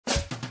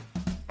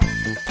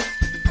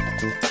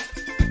Welcome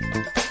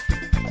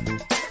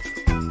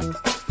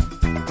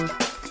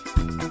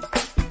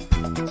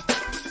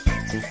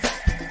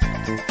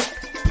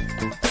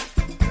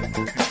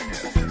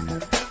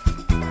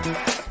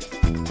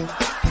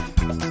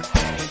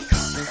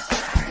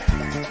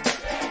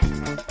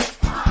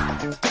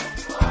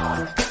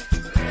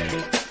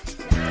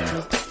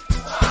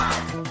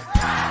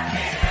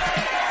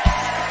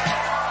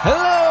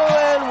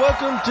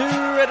to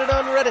Reddit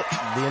on Reddit,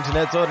 the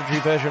internet's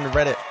auditory version of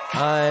Reddit.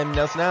 I'm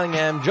Nelson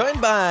Allingham,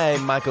 joined by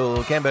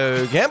Michael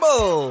Cambo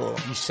Campbell.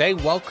 You say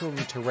welcome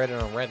to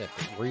Reddit on Reddit,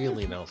 but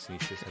really, Nelson,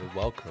 you should say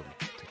welcome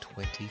to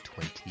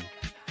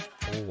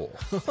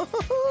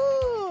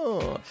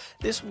 2024.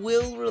 This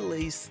will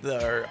release,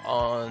 though,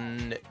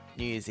 on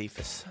New Year's Eve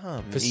for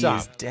some. New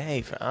Year's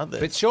Day for others.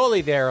 But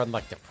surely they're on,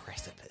 like, the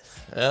precipice.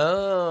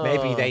 Oh.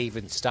 Maybe they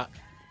even started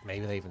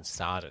in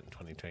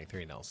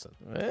 2023, Nelson.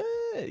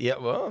 Yeah,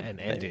 well. And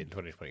ended in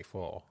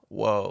 2024.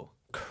 Whoa.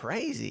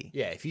 Crazy.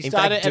 Yeah, if you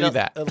start it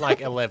at like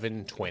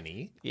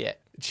 11:20, yeah,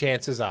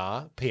 chances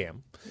are,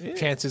 PM,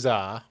 chances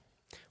are.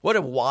 What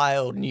a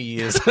wild New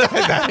Year's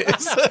that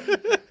is.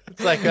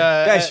 It's like,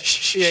 guys,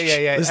 shh,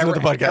 yeah. Listen to the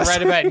podcast.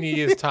 Right about New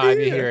Year's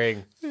time, you're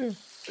hearing.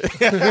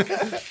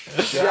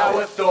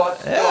 Shower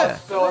thoughts.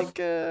 Like,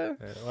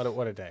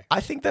 what a day.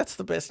 I think that's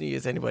the best New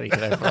Year's anybody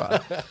could ever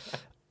have.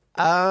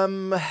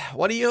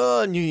 What are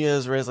your New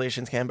Year's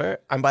resolutions, Cambo?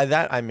 And by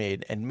that, I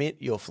mean admit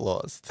your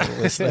flaws to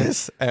the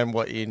listeners and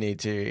what you need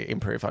to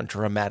improve on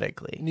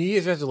dramatically. New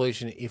Year's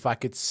resolution, if I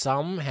could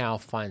somehow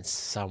find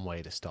some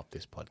way to stop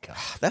this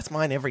podcast. That's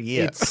mine every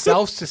year. It's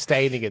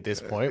self-sustaining at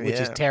this point, which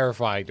is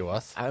terrifying to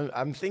us.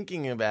 I'm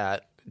thinking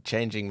about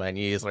changing my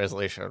New Year's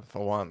resolution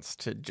for once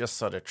to just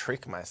sort of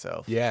trick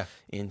myself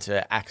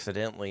into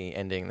accidentally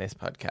ending this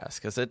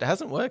podcast, because it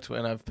hasn't worked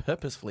when I've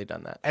purposefully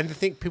done that. And the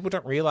thing, people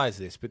don't realize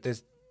this, but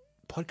there's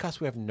podcasts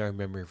we have no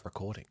memory of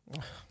recording.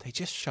 They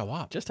just show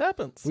up. Just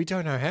happens. We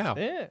don't know how.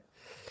 Yeah.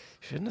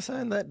 Shouldn't have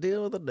signed that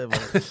deal with the devil.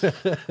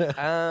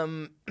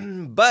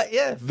 But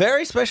yeah,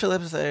 very special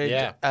episode.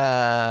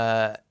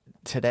 Yeah.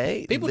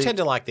 Today. People tend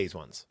to like these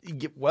ones.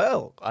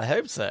 Well, I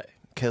hope so,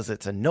 because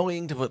it's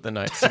annoying to put the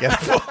notes together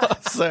for.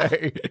 So,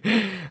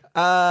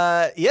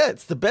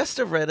 it's the best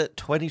of Reddit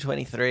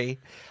 2023.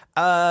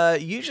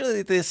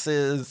 Usually this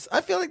is, I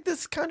feel like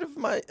this is kind of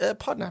my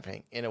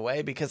podnapping in a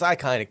way, because I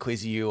kind of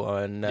quiz you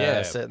on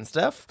certain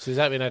stuff. So does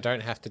that mean I don't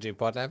have to do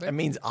podnapping? It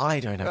means I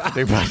don't have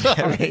to do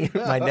podnapping.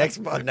 My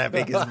next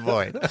podnapping is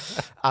void.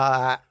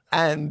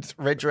 And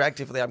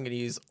retroactively, I'm going to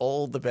use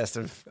all the best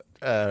of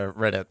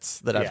Reddits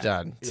that I've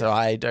done, so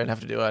I don't have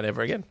to do it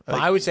ever again. But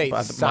I would say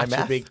it's such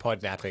a big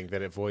podnapping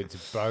that it avoids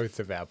both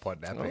of our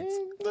podnappings.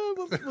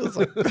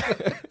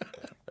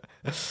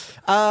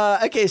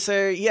 Okay,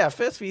 so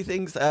first few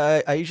things.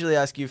 I usually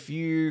ask you a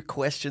few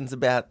questions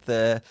about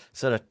the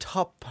sort of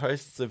top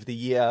posts of the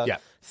year. Yeah.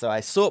 So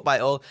I sort by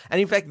all. And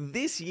in fact,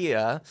 this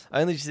year,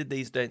 I only just did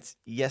these notes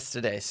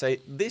yesterday. So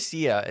this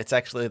year, it's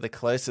actually the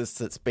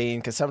closest it's been,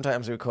 because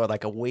sometimes we record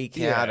like a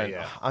week out,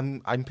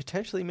 and I'm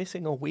potentially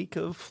missing a week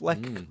of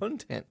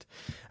content.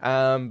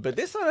 But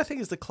this one, I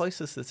think, is the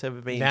closest it's ever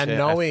been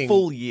to a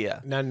full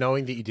year. Now,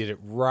 knowing that you did it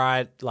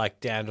right, like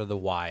down to the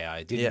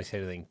wire, didn't miss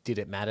anything. Did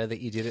it matter that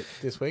you did it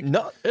this week?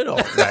 Not at all.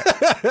 No.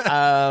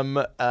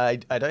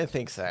 I don't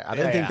think so. I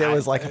don't think there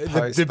was like a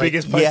post. The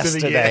biggest post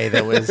yesterday of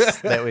the year.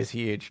 that was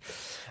huge.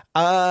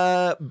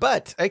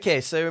 But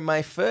okay, so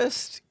my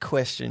first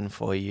question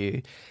for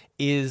you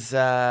is,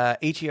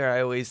 each year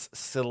I always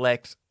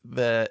select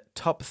the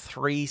top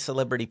 3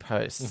 celebrity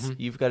posts. Mm-hmm.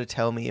 You've got to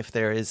tell me if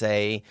there is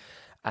a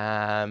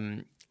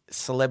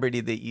celebrity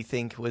that you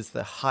think was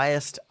the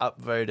highest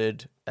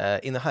upvoted,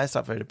 in the highest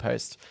upvoted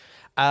post.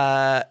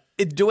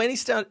 Do any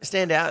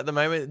stand out at the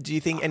moment? Do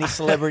you think any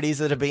celebrities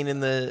that have been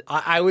in the...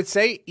 I would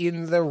say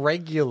in the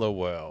regular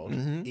world,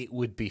 it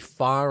would be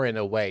far and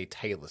away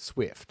Taylor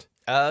Swift.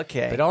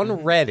 Okay. But on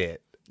Reddit,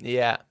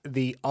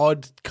 the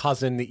odd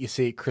cousin that you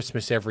see at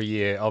Christmas every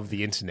year of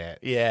the internet,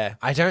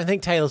 I don't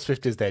think Taylor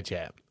Swift is their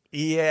jam.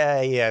 Yeah,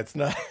 it's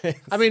not.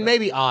 I mean,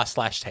 maybe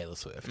r/Taylor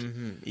Swift.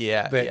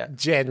 Mm-hmm. But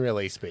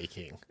generally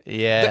speaking.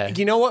 Yeah. But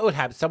you know what would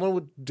happen? Someone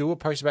would do a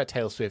post about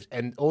Taylor Swift,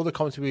 and all the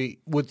comments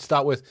would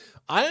start with,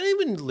 I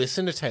don't even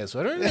listen to Taylor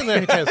Swift. I don't even know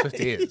who Taylor Swift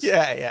is.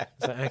 Yeah.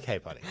 So, okay,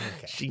 buddy.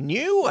 Okay. She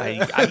knew?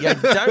 I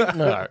don't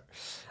know.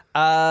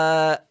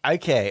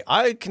 Okay,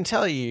 I can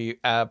tell you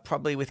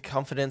probably with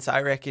confidence,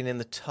 I reckon in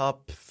the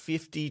top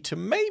 50 to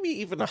maybe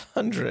even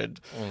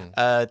 100,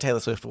 Taylor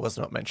Swift was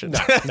not mentioned.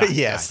 No,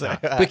 yes. no.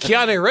 But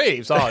Keanu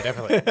Reeves,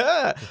 definitely.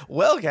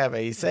 Well,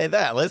 Gabby, you say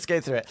that. Let's go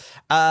through it.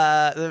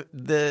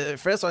 The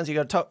first ones you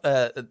got top,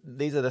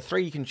 these are the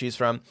 3 you can choose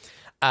from.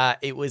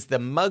 It was the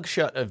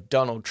mugshot of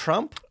Donald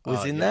Trump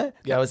was in there.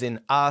 That was in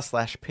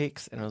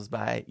r/pics, and it was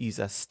by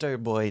user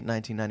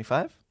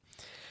Stowboy1995.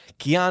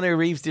 Keanu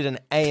Reeves did an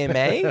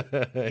AMA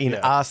in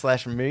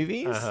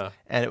r/movies,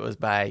 and it was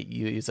by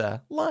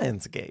user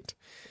Lionsgate.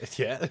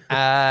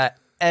 Yeah.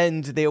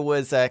 And there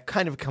was a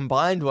kind of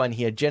combined one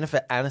here,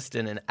 Jennifer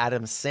Aniston and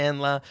Adam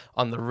Sandler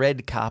on the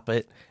red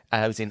carpet.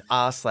 It was in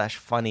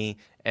r/funny,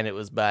 and it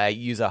was by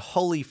user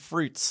Holy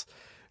Fruits.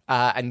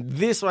 And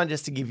this one,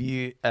 just to give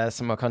you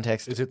some more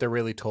context. Is it the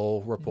really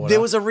tall reporter? There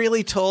was a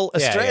really tall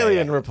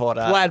Australian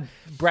reporter.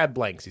 Brad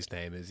Blanks, his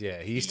name is.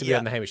 Yeah, he used to be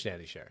on the Hamish and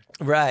Andy show.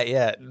 Right,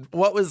 yeah.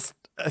 What was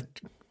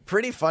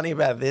pretty funny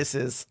about this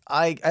is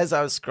as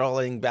I was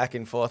scrolling back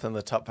and forth on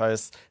the top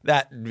posts,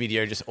 that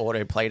video just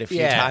auto-played a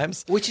few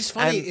times. Which is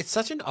funny. It's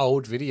such an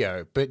old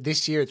video, but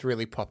this year it's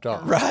really popped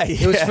off. Right.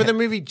 It was for the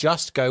movie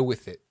Just Go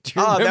With It.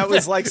 That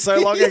was like so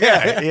long ago.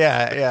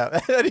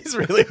 Yeah. That is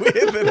really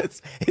weird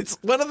that it's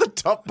one of the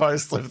top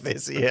posts of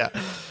this year.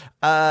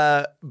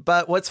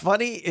 But what's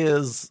funny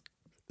is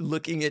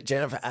looking at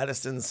Jennifer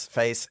Aniston's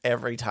face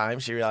every time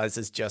she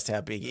realizes just how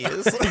big he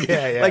is.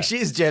 Like,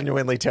 she's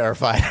genuinely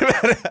terrified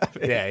about it.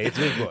 Yeah, it's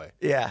a big boy.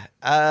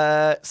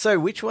 Yeah. So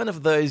which one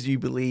of those you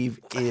believe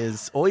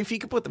is, or if you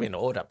could put them in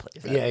order,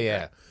 please.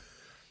 Yeah.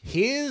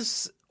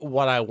 Here's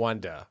what I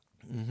wonder.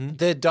 Mm-hmm.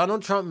 The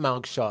Donald Trump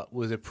mugshot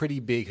was a pretty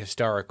big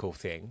historical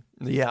thing.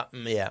 Yeah.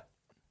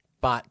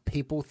 But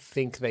people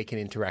think they can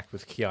interact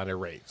with Keanu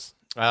Reeves.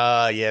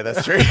 Yeah,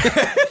 that's true.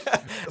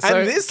 So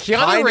and this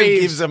Keanu kind Reeves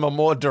of gives them a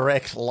more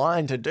direct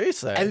line to do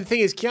so. And the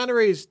thing is, Keanu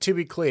Reeves, to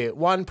be clear,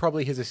 one,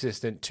 probably his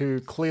assistant,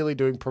 two, clearly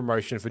doing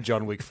promotion for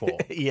John Wick 4.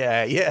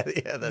 Yeah.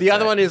 The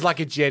other one is like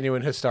a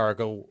genuine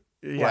historical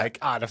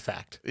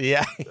artifact.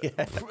 Yeah.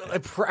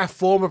 A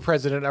former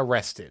president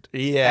arrested.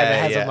 Yeah.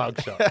 And it has a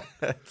mugshot.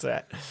 That's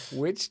right.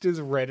 Which does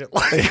Reddit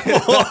like?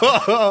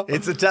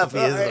 It's a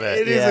toughie, isn't it?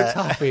 It is a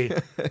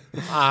toughie.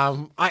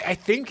 I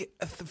think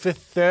for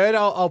third,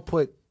 I'll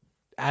put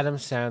Adam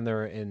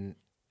Sandler and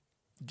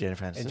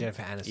Jennifer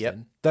Aniston. Yep.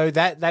 Though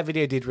that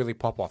video did really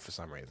pop off for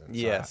some reason.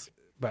 Yes.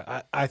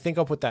 But I think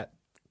I'll put that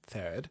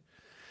third.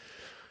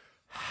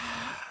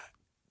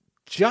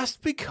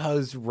 Just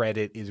because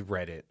Reddit is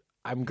Reddit,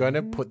 I'm going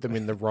to put them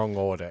in the wrong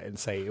order and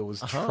say it was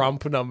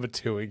Trump number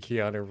 2 and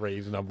Keanu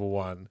Reeves number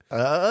 1.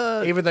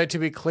 Even though, to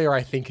be clear,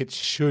 I think it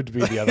should be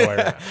the other way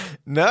around.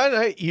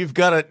 No, you've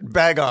got it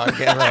bang on,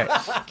 Keanu.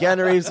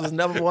 Keanu Reeves was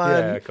number 1.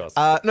 Yeah, of course.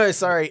 No,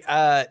 sorry.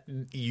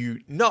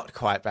 You not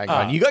quite bang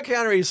on. You got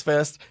Keanu Reeves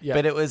first,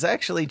 but it was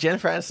actually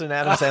Jennifer Aniston and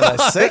Adam Sandler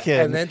second.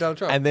 And then Donald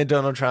Trump. And then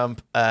Donald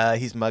Trump,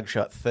 his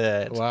mugshot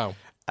third. Wow.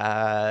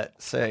 But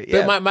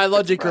my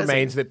logic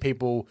remains that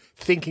people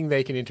thinking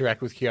they can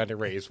interact with Keanu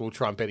Reeves will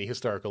trump any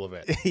historical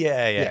event.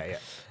 Yeah.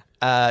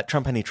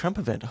 Trump any Trump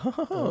event.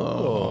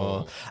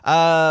 But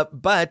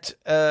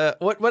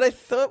what I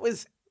thought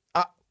was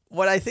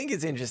what I think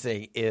is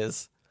interesting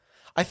is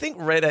I think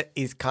Reddit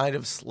is kind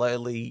of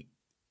slowly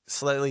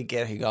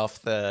getting off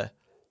the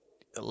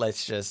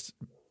let's just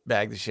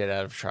bag the shit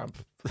out of Trump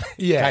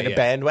kind of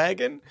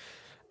bandwagon.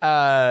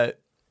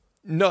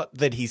 Not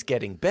that he's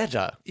getting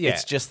better. Yeah.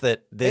 It's just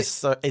that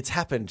it's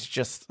happened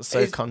just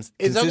so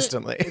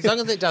consistently. As long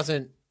as it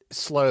doesn't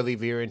slowly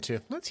veer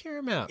into, let's hear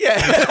him out. Yeah.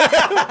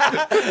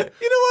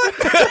 You know what?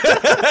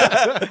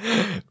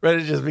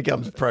 Reddit just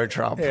becomes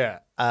pro-Trump. Yeah.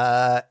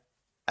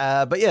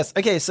 But yes.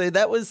 Okay, so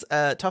that was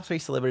top 3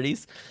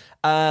 celebrities.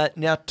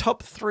 Now,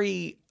 top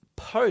 3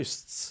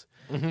 posts.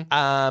 Mm-hmm.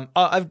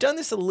 I've done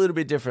this a little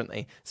bit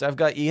differently. So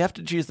you have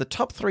to choose the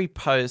top 3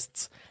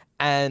 posts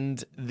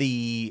and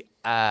the...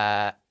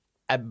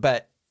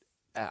 but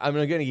I'm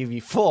going to give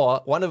you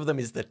 4. One of them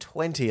is the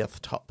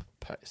 20th top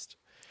post.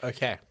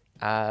 Okay.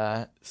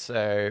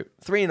 So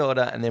 3 in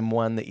order, and then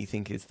one that you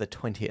think is the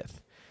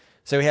 20th.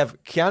 So we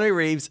have Keanu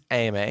Reeves,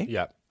 AMA.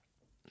 Yep.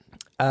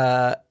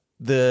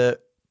 The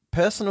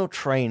personal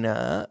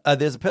trainer.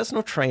 There's a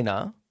personal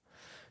trainer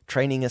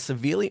training a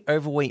severely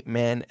overweight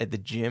man at the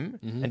gym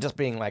and just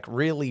being like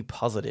really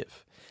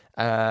positive.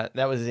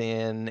 That was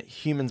in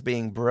Humans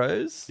Being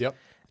Bros. Yep.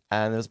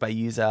 And it was by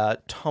user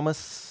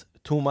Thomas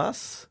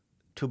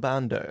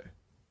Tubando,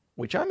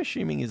 which I'm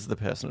assuming is the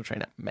personal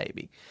trainer,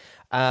 maybe,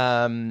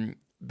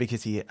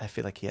 because I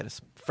feel like he had a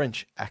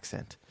French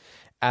accent.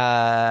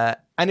 And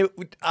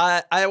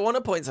I want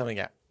to point something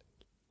out.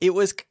 It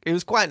was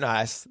quite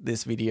nice,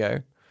 this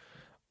video,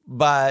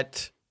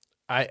 but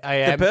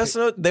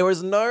there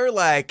was no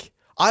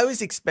I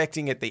was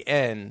expecting at the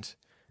end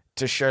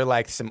to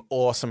show some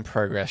awesome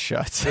progress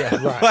shots. Yeah,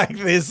 right.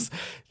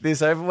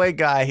 this overweight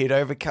guy, he'd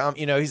overcome,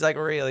 he's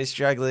really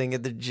struggling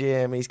at the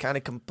gym. He's kind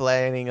of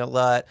complaining a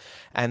lot.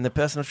 And the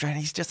personal trainer,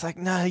 he's just like,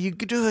 no, you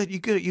can do it. You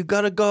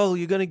got a goal.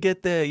 You're going to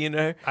get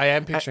there, I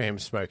am picturing him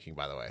smoking,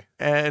 by the way.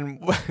 And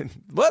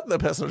what? The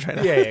personal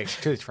trainer? Yeah,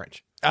 because he's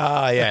French.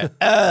 Oh, yeah.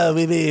 Oh,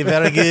 baby,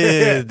 very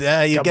good.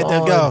 You get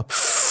to go.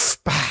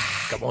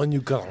 Come on,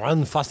 you can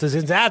run faster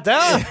than that,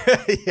 huh?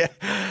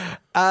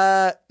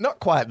 Yeah. Not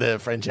quite the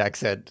French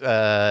accent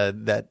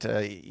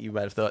that you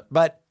might have thought.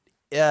 But,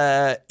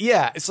 so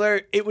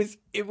it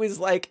was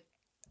like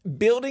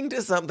building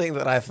to something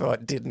that I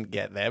thought didn't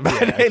get there.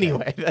 But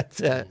anyway, that's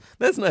neither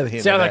here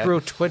nor Sound like there. real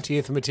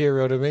 20th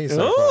material to me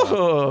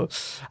so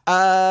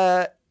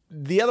far.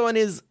 The other one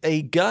is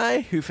a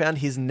guy who found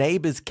his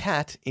neighbor's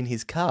cat in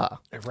his car.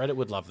 Reddit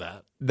would love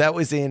that. That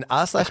was in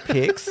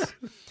r/pics.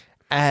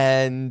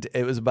 And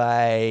it was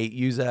by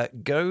user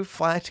Go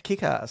Fight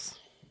Kickass.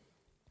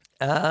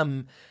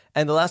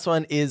 And the last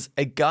one is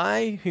a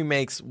guy who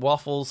makes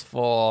waffles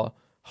for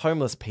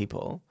homeless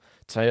people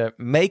to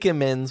make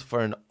amends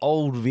for an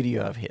old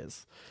video of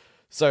his.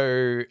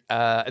 So,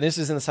 and this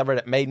is in the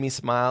subreddit Made Me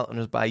Smile, and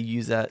it was by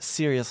user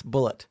Serious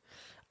Bullet.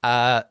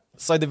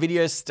 So the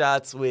video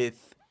starts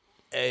with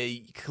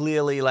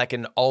clearly like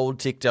an old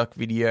TikTok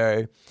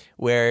video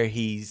where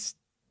he's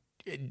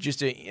just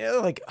doing,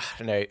 like, I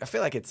don't know, I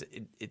feel like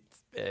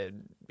it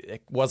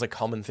was a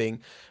common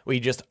thing where you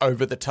just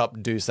over the top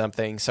do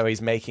something. So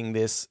he's making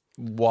this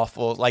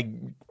waffle, like,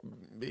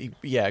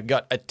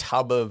 got a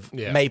tub of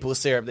maple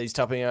syrup that he's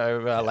topping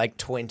over like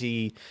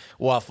 20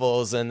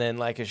 waffles and then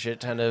like a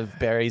shit ton of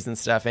berries and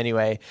stuff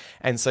anyway.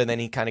 And so then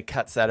he kind of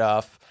cuts that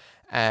off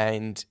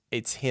and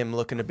it's him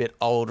looking a bit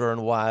older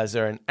and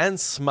wiser and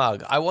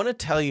smug. I want to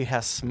tell you how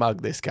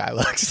smug this guy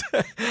looks.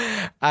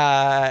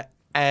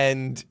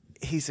 And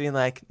he's been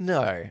like,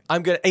 no,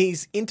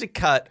 he's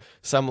intercut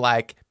some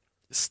like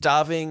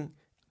starving,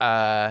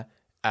 like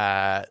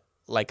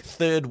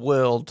third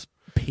world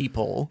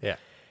people. Yeah.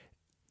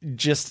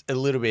 Just a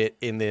little bit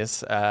in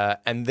this,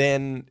 and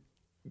then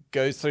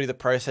goes through the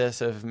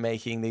process of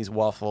making these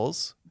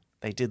waffles.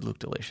 They did look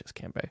delicious,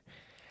 Cambo.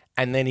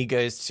 And then he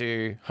goes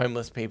to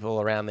homeless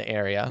people around the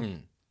area,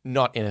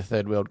 not in a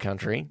third world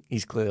country.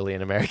 He's clearly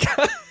in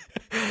America.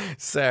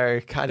 So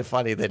kind of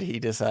funny that he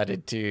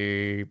decided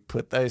to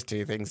put those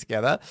two things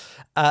together.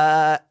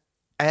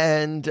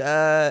 And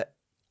I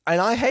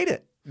hate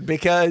it.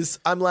 Because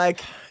I'm like,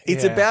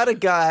 it's about a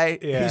guy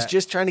who's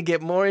just trying to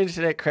get more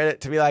internet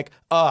credit to be like,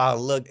 oh,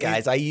 look,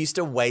 guys, I used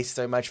to waste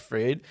so much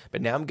food,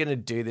 but now I'm going to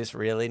do this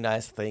really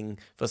nice thing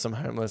for some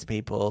homeless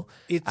people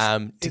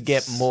to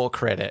get more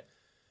credit.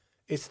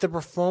 It's the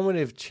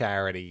performative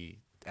charity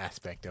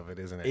aspect of it,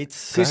 isn't it? It's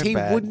so because he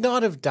bad. would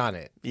not have done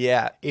it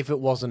if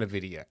it wasn't a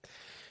video.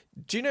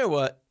 Do you know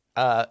what?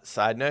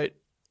 Side note.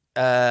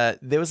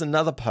 There was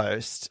another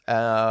post,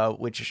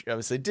 which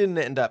obviously didn't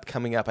end up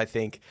coming up, I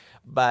think,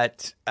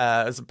 but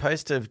it was a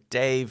post of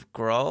Dave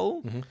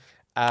Grohl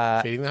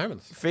Feeding the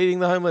homeless. feeding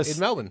the homeless In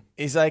Melbourne.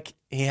 He's like,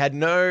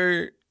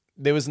 there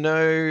was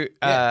no.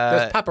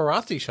 There's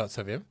paparazzi shots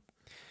of him.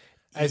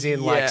 As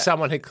in, like,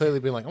 someone had clearly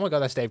been like, oh my God,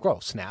 that's Dave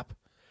Grohl. Snap.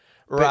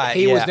 But right.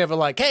 he was never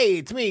like, hey,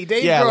 it's me,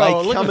 Dave Yeah, Grohl.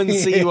 like, Look come at and me."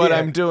 see what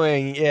I'm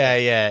doing. Yeah.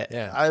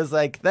 Yeah. I was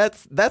like,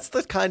 that's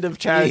the kind of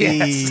charity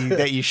Yes.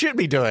 that you should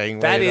be doing.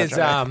 That You're is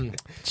not trying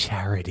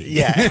charity.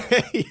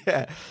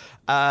 yeah.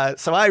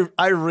 So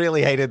I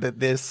really hated that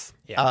this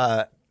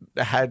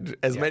had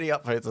as many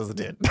upvotes as it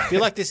did. I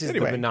feel like this is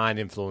Anyway. the benign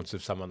influence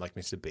of someone like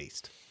Mr.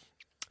 Beast.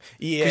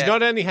 Yeah. Because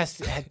not only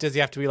does he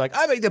have to be like,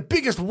 I make the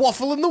biggest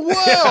waffle in the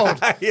world,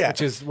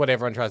 which is what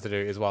everyone tries to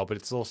do as well, but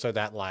it's also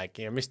that, like,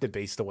 Mr.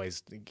 Beast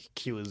always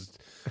cures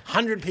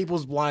 100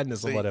 people's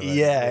blindness or whatever.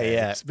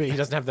 Yeah. But he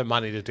doesn't have the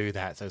money to do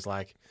that, so it's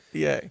like,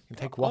 take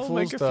I'll waffles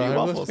make a to few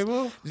homeless waffles.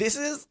 people. This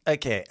is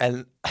okay,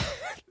 and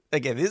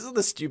again, this is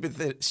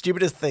the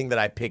stupidest thing that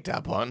I picked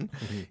up on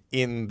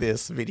in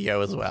this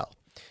video as well.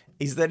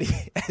 Is that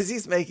as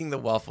he's making the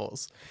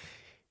waffles,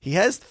 he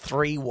has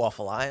 3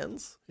 waffle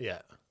irons. Yeah.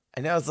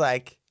 And I was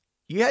like,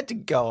 you had to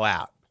go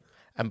out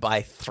and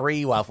buy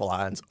 3 waffle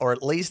irons or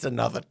at least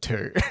another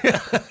 2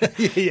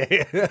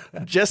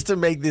 just to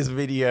make this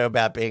video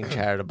about being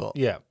charitable.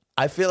 Yeah.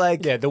 I feel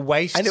like... Yeah, the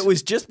waste... And it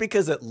was just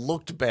because it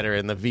looked better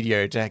in the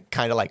video to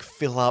kind of like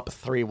fill up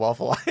 3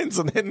 waffle irons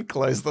and then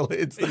close the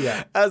lids.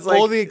 Yeah. I was like...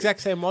 all the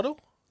exact same model?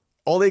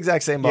 All the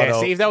exact same model.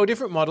 Yeah, see, if they were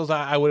different models,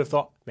 I would have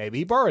thought maybe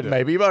he borrowed them.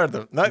 Maybe you borrowed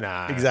them. No,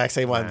 Nah, exact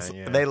same ones.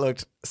 yeah. They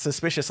looked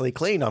suspiciously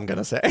clean, I'm going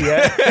to say.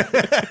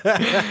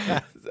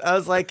 Yeah. I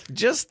was like,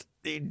 just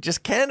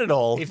can it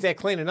all. If they're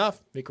clean enough,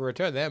 we can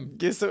return them.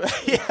 Give some,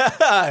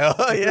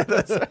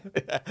 that's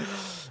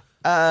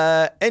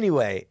right.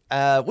 Anyway,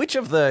 which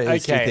of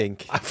those do you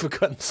think? I've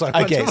forgotten so much.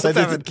 Okay, so What's there's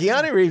happened?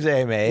 Keanu Reeves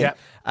AMA, Yep.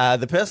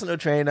 The personal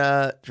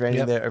trainer training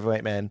Yep. the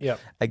overweight man, Yep.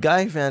 a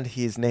guy who found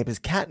his neighbor's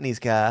cat in his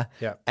car,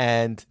 Yep.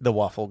 and the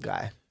waffle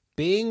guy.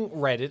 Being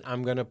Reddit,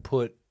 I'm going to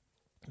put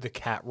the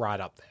cat right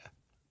up there.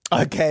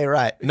 Okay,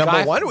 right.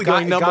 Number one? Are we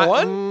going number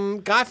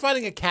one? Guy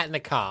finding a cat in a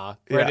car.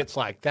 Yeah. Reddit's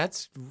like,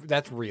 that's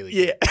really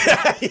Yeah.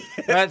 good.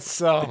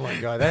 That's, oh my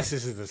God, this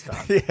is the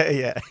stuff.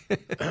 Yeah.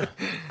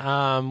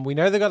 We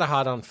know they got a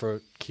hard on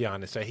for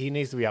Keanu, so he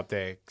needs to be up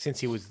there since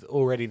he was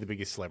already the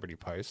biggest celebrity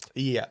post.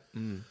 Yeah.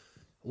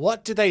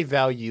 What do they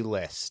value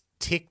less?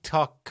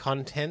 TikTok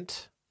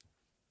content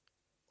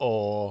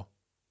or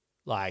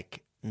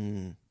like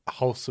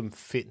wholesome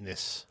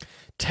fitness?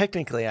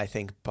 Technically, I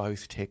think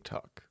both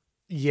TikTok.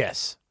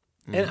 Yes.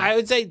 And I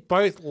would say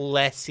both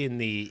less in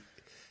the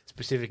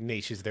specific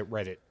niches that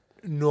Reddit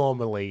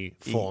normally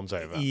fawns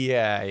over.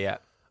 Yeah.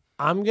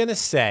 I'm going to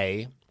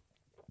say,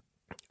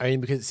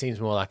 because it seems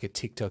more like a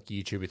TikTok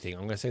YouTuber thing, I'm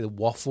going to say the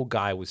waffle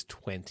guy was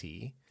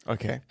 20.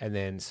 Okay. And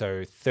then,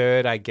 so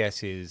third, I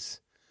guess, is...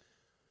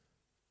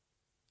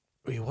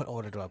 What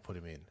order do I put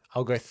him in?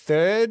 I'll go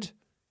third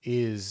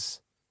is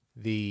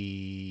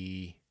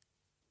the...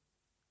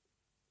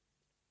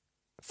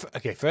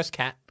 first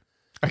cat.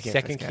 Okay,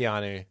 Second, first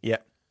cat. Keanu.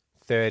 Yep.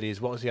 Third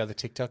is, what was the other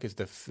TikTok? Is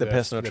the The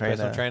personal trainer.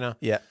 personal trainer.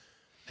 Yeah.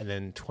 And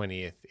then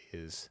 20th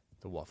is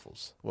the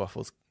Waffles.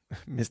 Waffles,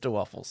 Mr.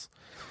 Waffles.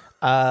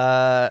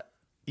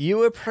 You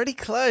were pretty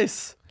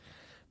close.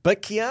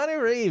 But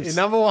Keanu Reeves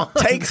Number one.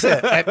 takes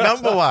it at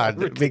number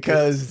one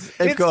because,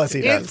 of course,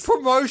 he does. It's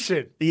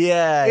promotion.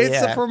 Yeah,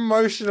 It's a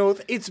promotional.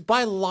 It's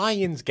by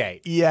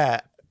Lionsgate. Yeah.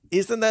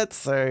 Isn't that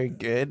so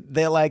good?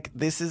 They're like,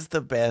 this is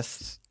the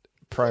best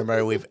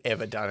promo we've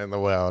ever done in the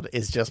world.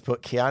 Is just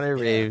put Keanu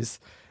Reeves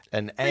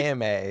and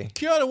AMA.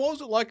 Keanu, what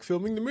was it like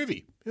filming the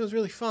movie? It was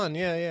really fun.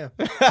 Yeah.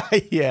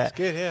 Yeah.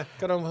 Good, yeah.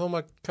 Got on with all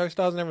my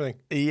co-stars and everything.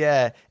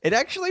 Yeah. It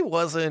actually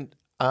wasn't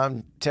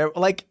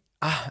terrible. Like,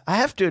 I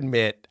have to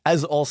admit,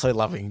 as also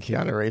loving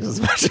Keanu Reeves as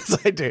much as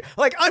I do,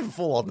 like, I'm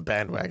full on the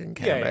bandwagon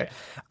Keanu.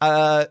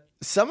 Yeah.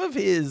 Some of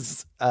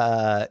his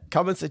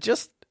comments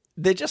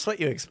they're just what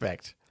you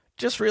expect.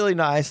 Just really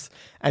nice.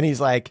 And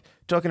he's like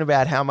talking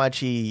about how much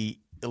he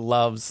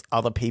loves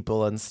other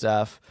people and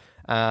stuff.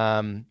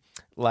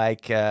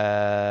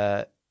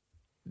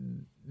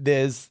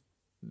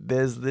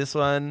 There's this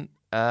one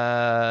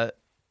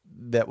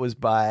that was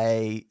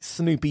by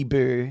Snoopy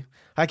Boo.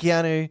 Hi,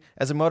 Keanu.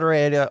 As a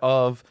moderator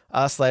of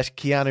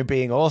r/Keanu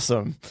being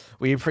awesome,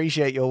 we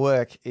appreciate your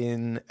work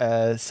in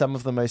some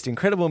of the most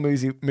incredible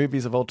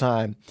movies of all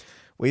time.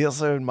 We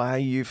also admire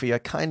you for your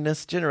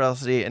kindness,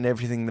 generosity, and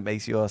everything that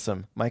makes you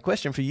awesome. My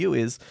question for you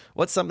is,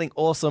 what's something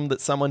awesome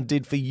that someone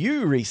did for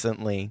you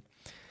recently?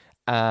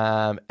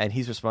 And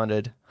he's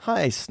responded,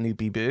 hi,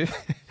 Snoopy Boo.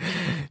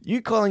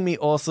 You calling me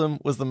awesome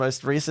was the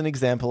most recent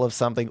example of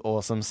something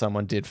awesome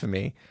someone did for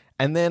me.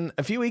 And then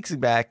a few weeks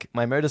back,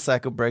 my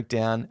motorcycle broke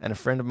down and a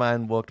friend of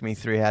mine walked me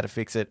through how to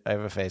fix it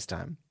over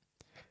FaceTime.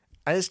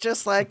 And it's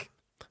just like,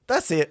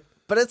 that's it.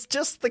 But it's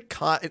just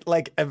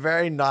like a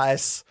very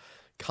nice,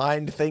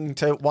 kind thing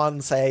to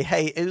say,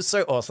 hey, it was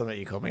so awesome that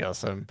you called me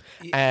awesome.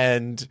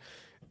 And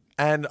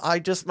my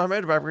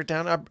motorbike broke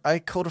down. I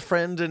called a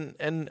friend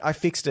and I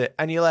fixed it.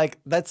 And you're like,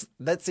 that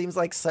seems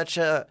like such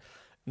a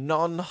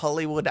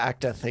non-Hollywood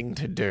actor thing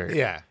to do.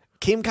 Yeah.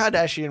 Kim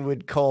Kardashian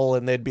would call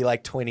and there'd be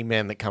like 20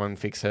 men that come and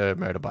fix her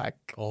motorbike.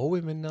 All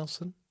women,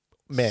 Nelson.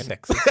 Men.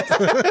 Sexy.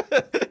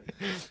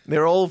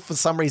 They're all, for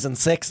some reason,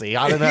 sexy.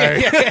 I don't know.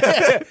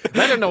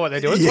 They don't know what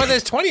they're doing. That's why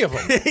there's 20 of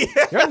them.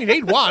 You only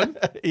need one.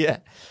 Yeah.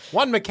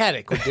 One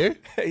mechanic would do.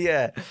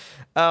 Yeah.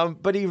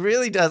 But he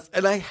really does,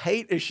 and I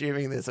hate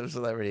assuming this of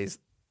celebrities,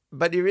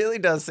 but he really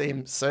does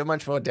seem so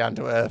much more down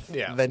to earth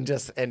than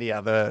just any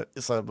other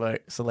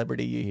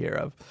celebrity you hear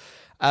of.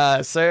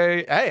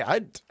 So, hey,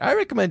 I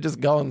recommend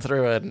just going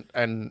through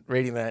and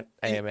reading that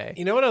AMA.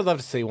 You know what I'd love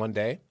to see one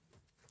day?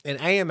 An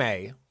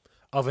AMA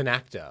of an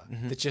actor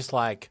that's just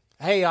like,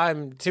 hey,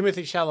 I'm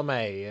Timothée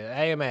Chalamet,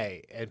 AMA.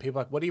 And people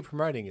are like, what are you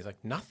promoting? He's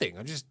like, nothing.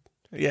 Just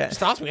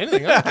ask me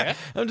anything. I don't care.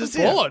 I'm just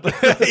bored.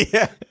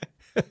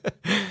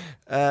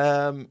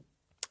 Yeah.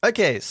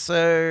 Okay,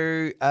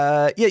 so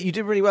you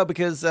did really well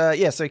because so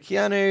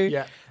Keanu.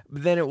 Yeah.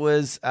 Then it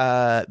was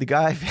the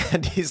guy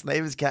found his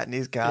neighbor's cat in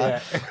his car.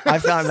 Yeah. I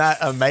found that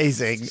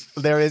amazing.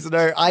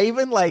 I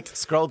even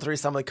scrolled through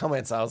some of the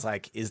comments. I was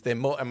like, is there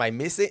more? Am I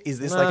missing? Is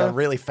this like a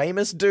really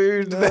famous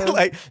dude? They're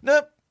like,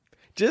 nope.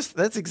 Just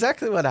that's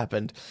exactly what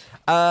happened.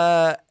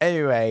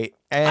 Anyway,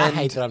 and I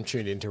hate that I'm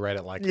tuned into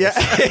Reddit like this.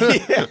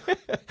 Yeah.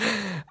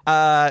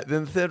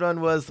 Then the third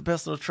one was the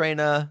personal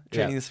trainer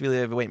training this really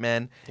overweight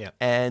man. Yeah.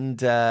 And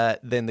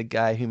then the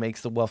guy who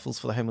makes the waffles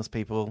for the homeless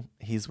people,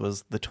 his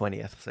was the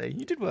 20th. So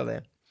you did well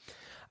there.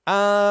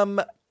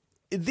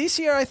 This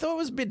year I thought it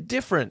was a bit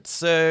different.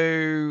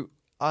 So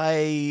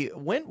I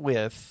went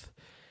with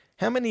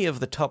how many of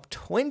the top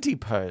 20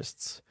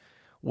 posts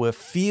were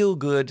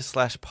feel-good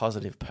 /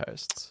 positive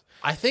posts.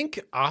 I think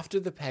after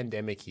the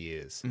pandemic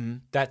years,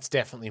 that's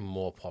definitely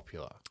more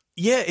popular.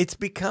 Yeah, it's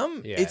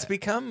become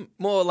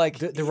more like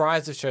the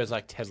rise of shows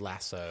like Ted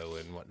Lasso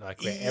and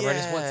whatnot. Where everyone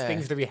just wants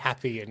things to be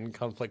happy and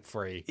conflict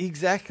free.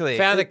 Exactly.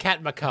 Found a cat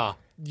in my car.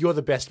 You're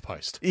the best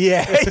post.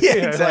 Yeah,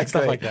 exactly. Like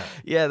stuff like that.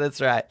 Yeah,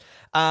 that's right.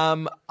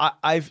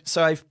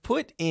 I've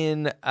put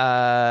in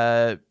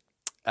like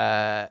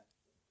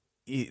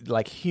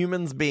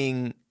humans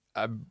being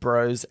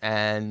bros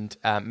and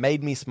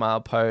made me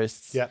smile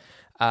posts. Yeah.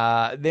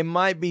 There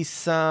might be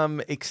some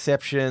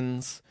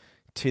exceptions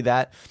to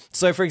that.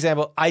 So, for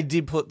example, I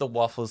did put the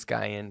waffles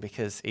guy in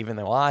because even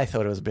though I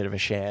thought it was a bit of a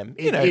sham,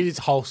 it is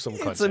wholesome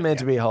content. It's meant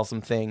to be a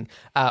wholesome thing.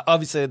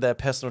 Obviously, the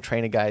personal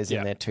trainer guy is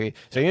in there too.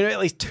 So, at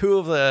least two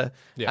of the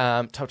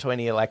top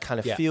 20 are like kind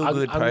of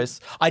feel-good posts.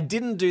 I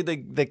didn't do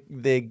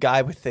the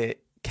guy with the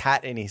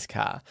cat in his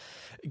car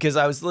because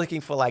I was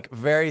looking for like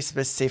very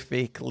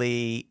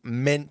specifically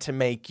meant to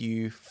make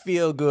you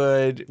feel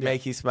good,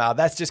 make you smile.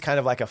 That's just kind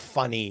of like a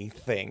funny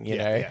thing, you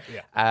know?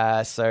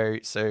 Yeah. So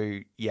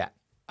yeah.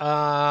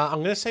 I'm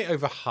going to say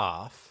over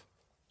half.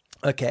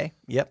 Okay.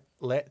 Yep.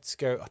 Let's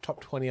go.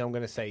 Top 20, I'm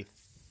going to say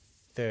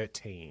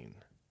 13.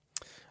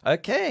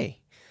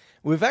 Okay.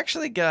 We've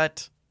actually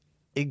got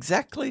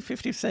exactly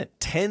 50%.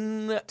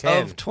 10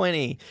 of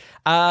 20.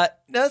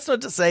 That's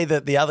not to say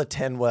that the other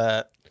 10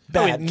 were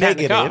bad,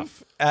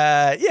 negative.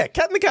 Cat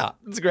in the Car.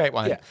 It's a great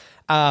one. Yeah.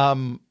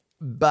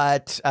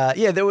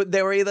 yeah,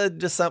 there were either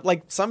just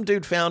some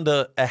dude found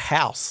a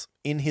house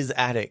in his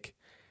attic,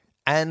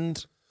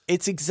 and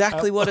it's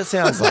exactly what it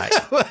sounds like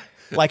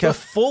a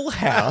full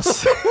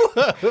house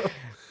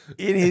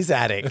in his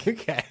attic.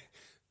 Okay.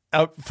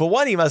 For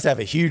one, he must have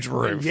a huge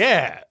roof.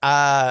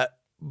 Yeah.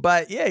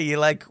 But yeah, you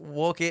like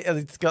walk in, and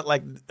it's got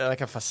like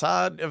a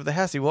facade of the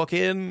house. You walk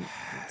in,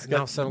 it's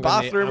got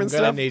bathroom and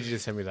stuff. I'm gonna need you to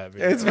send me that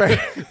video. It's very.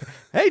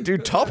 Hey, do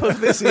top of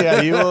this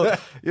here.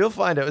 You'll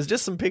find it. It was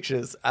just some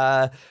pictures.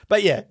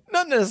 But yeah,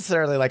 not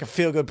necessarily like a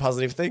feel good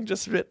positive thing,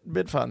 just a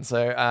bit fun.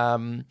 So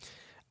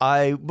but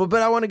I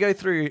want to go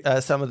through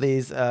some of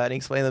these and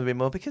explain them a bit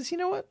more because you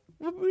know what,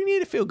 we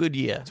need a feel good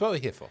year. That's what we're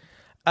here for.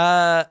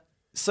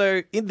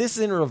 So this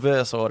is in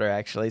reverse order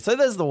actually. So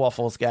there's the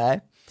waffles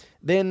guy.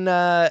 Then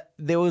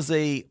there was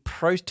a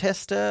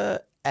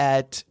protester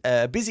at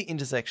a busy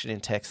intersection in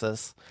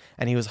Texas,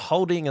 and he was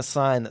holding a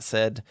sign that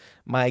said,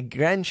 "My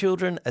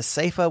grandchildren are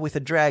safer with a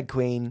drag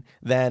queen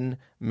than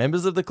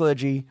members of the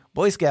clergy,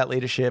 Boy Scout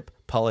leadership,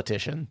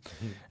 politicians,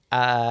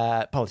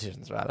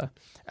 rather."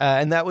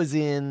 And that was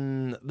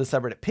in the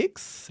subreddit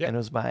Pics, and it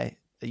was by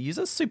a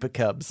user, Super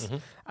Cubs.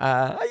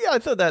 Yeah, I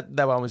thought that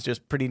one was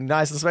just pretty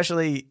nice,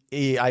 especially,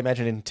 I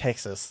imagine, in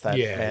Texas. That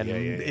man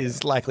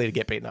is likely to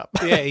get beaten up.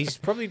 Yeah, he's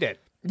probably dead.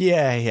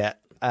 Yeah.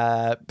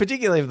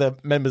 Particularly if the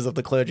members of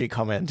the clergy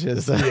comment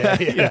is.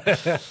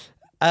 Then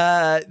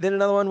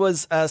another one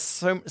was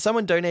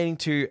someone donating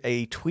to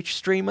a Twitch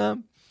streamer.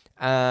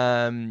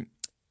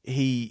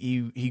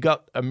 He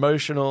got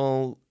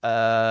emotional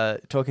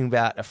talking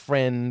about a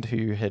friend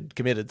who had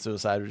committed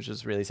suicide, which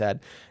was really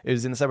sad. It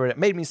was in the subreddit. It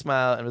made me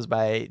smile, and it was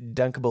by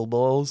Dunkable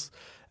Balls.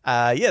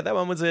 That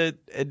one was a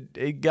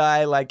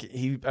guy, like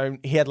he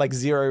had like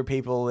 0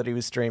 people that he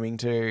was streaming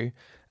to.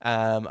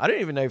 I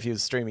don't even know if he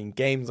was streaming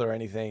games or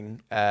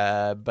anything,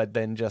 but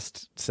then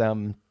just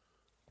some,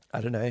 I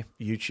don't know,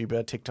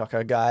 YouTuber,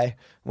 TikToker guy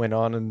went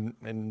on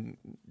and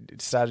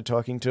started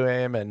talking to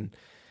him, and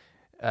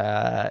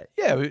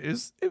it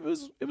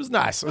was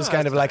nice. It was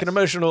kind of like an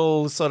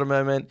emotional sort of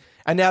moment.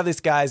 And now this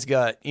guy's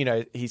got,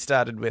 he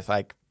started with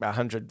like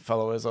 100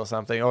 followers or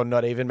something, or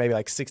not even, maybe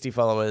like 60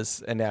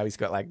 followers, and now he's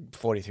got like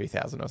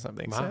 43,000 or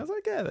something. Wow. So I was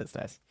like, yeah, that's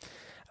nice.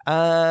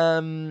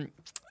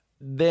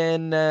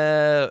 Then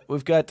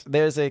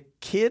there's a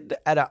kid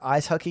at an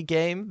ice hockey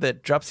game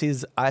that drops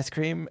his ice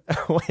cream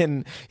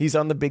when he's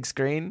on the big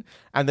screen,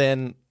 and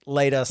then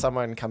later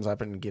someone comes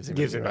up and gives him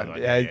a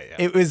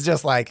It was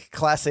just like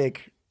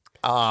classic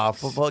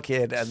football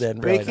kid, and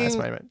then really nice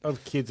moment.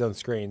 Of kids on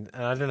screen,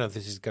 and I don't know if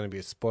this is going to be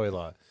a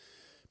spoiler,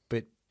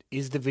 but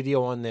is the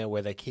video on there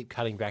where they keep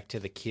cutting back to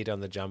the kid on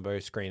the jumbo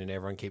screen and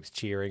everyone keeps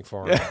cheering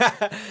for him?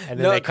 And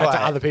then they cut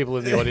to other people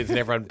in the audience and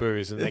everyone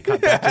boos, and they cut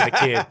back to the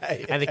kid.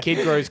 And the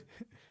kid grows,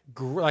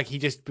 like he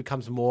just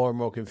becomes more and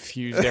more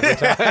confused every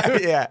time.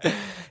 Yeah.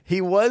 He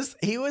was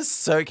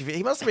so confused.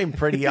 He must have been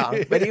pretty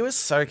young, but he was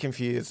so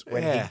confused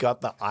when he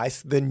got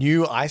the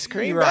new ice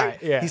cream.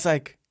 Right, yeah. He's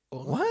like,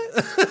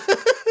 what?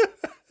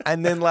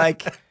 And then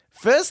like,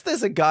 first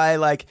there's a guy,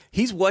 like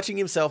he's watching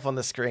himself on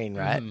the screen,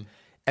 right?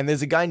 And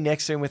there's a guy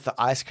next to him with the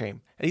ice cream.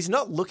 And he's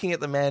not looking at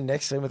the man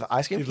next to him with the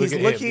ice cream. He's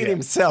looking at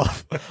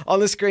himself on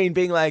the screen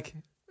being like,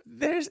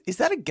 is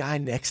that a guy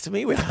next to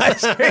me with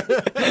ice cream?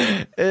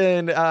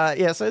 And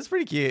so it's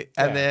pretty cute.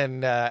 And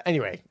then,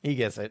 anyway, he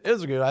gets it. It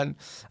was a good one.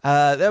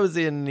 That was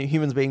in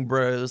Humans Being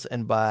Bros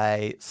and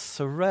by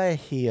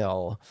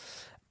Sarahil.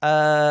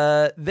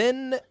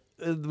 Then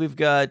we've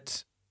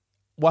got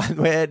one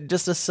where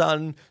just a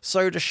son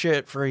sewed a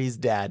shirt for his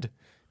dad.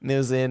 And it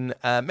was in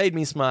Made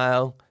Me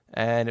Smile.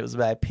 And it was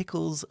by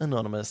Pickles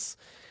Anonymous.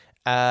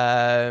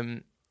 This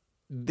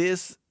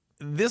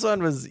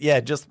one was,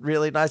 just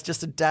really nice.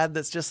 Just a dad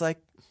that's just like,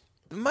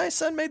 my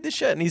son made this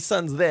shirt, and his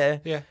son's there.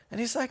 Yeah.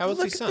 And he's like,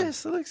 look at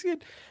this. It looks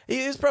good.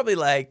 He was probably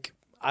like,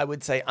 I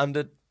would say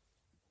under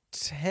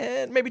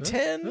 10, maybe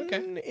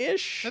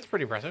 10-ish. That's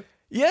pretty impressive.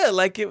 Yeah,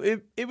 like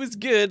it was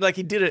good. Like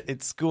he did it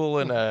at school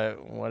in a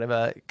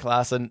whatever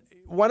class. And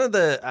one of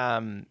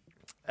the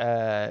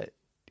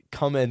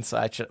comments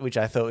which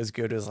I thought was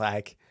good was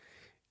like,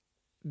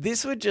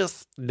 this would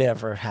just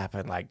never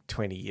happen like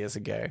 20 years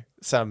ago.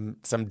 Some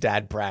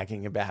dad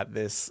bragging about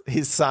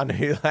his son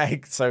who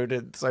like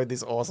sewed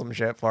this awesome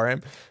shirt for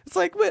him. It's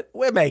like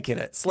we're making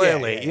it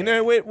slowly.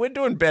 We're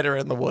doing better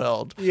in the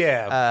world.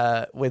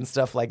 Yeah. When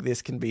stuff like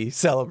this can be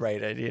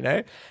celebrated,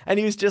 And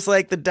he was just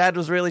like, the dad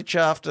was really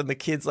chuffed, and the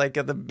kid's like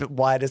got the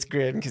widest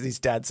grin because his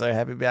dad's so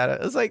happy about it.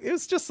 It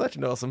was just such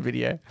an awesome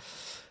video.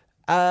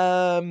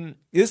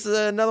 This is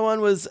another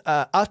one was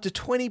after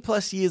 20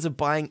 plus years of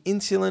buying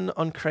insulin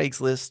on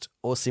Craigslist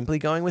or simply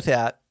going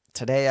without,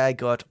 today I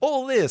got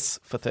all this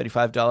for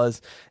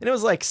 $35, and it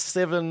was like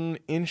 7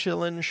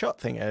 insulin shot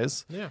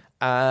thingos. Yeah.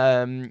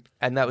 And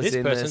that was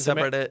in the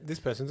subreddit.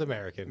 This person's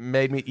American.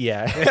 Made me,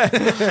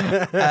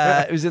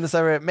 it was in the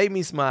subreddit Made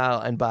Me Smile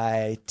and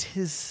by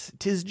Tis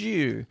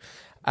Jew.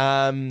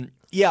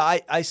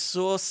 I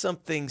saw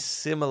something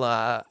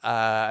similar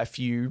a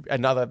few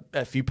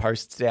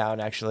posts down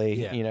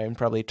actually, in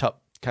probably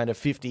top kind of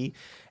 50.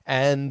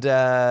 And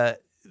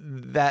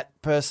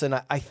that person,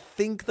 I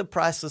think the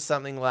price was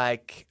something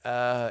like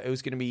it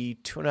was going to be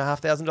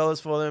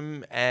 $2,500 for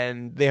them,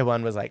 and their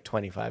one was like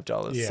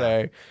 $25. Yeah.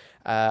 So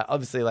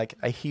obviously, like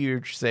a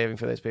huge saving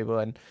for those people.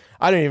 And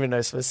I don't even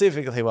know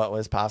specifically what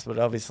was passed, but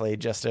obviously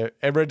just a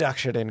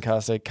reduction in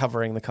cost, so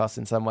covering the cost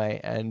in some way.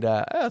 And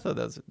I thought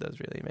that was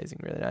really amazing,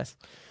 really nice.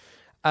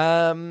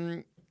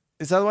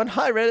 This other one,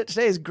 hi Reddit,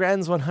 today is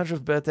Gran's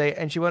 100th birthday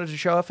and she wanted to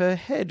show off her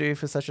hairdo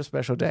for such a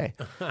special day.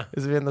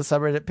 This is in the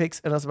subreddit pics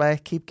and I was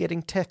like, keep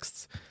getting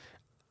texts.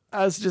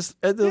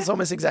 It was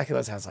almost exactly what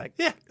it sounds like.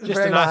 Yeah, just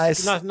very a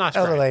nice elder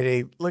Gran.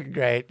 lady, looking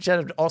great. She had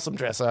an awesome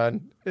dress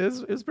on.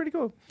 It was pretty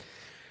cool.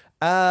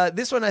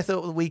 This one I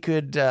thought we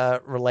could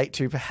relate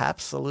to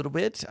perhaps a little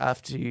bit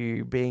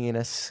after being in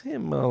a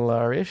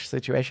similar-ish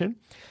situation.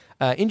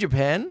 In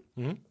Japan,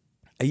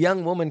 a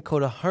young woman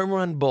caught a home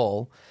run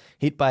ball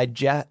hit by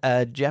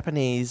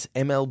Japanese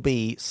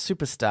MLB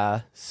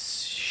superstar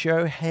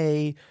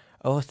Shohei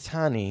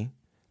Ohtani,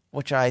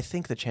 which I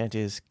think the chant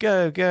is,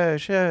 go, go,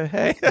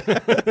 Shohei.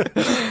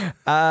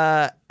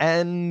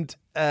 And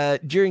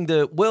during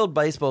the World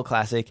Baseball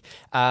Classic,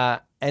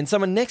 and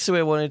someone next to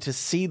her wanted to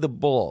see the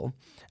ball,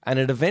 and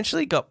it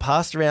eventually got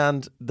passed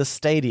around the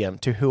stadium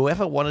to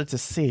whoever wanted to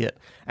see it,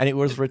 and it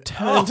was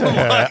returned to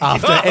her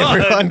after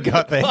everyone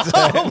got there.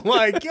 Oh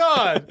my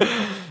God.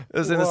 It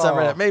was in the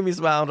subreddit. It made me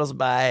smile. It was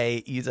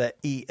by user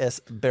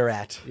ES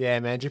Barat. Yeah,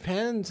 man,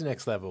 Japan's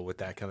next level with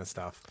that kind of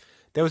stuff.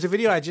 There was a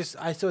video I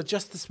saw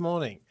just this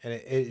morning, and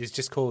it is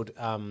just called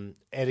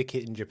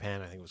Etiquette in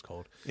Japan, I think it was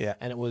called. Yeah.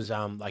 And it was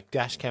like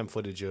dash cam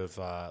footage of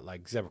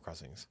like zebra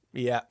crossings.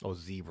 Yeah. Or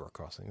zebra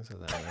crossings,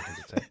 as I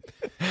could say.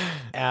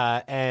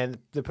 And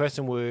the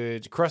person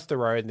would cross the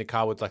road and the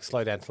car would like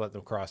slow down to let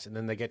them cross, and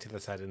then they get to the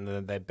side and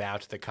then they bow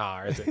to the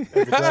car as it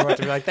to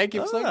be like, thank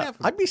you for slowing down.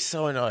 I'd be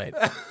so annoyed.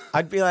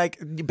 I'd be like,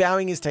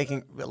 bowing is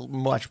taking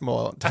much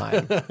more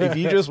time. If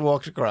you just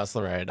walked across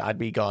the road, I'd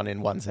be gone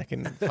in 1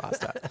 second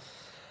faster.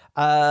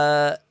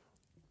 Okay,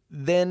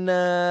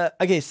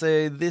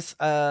 so this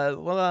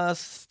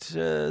last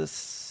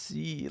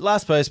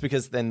post,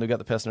 because then we got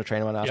the personal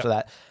trainer one after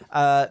that.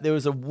 There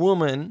was a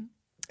woman.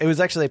 It was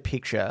actually a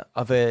picture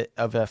of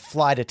a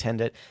flight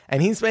attendant,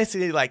 and he's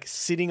basically like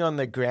sitting on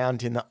the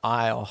ground in the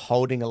aisle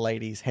holding a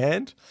lady's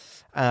hand.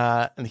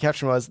 And the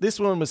caption was, this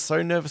woman was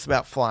so nervous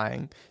about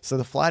flying, so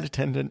the flight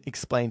attendant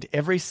explained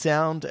every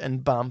sound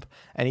and bump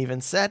and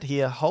even sat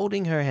here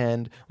holding her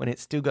hand when it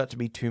still got to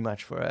be too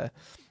much for her.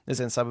 This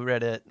is in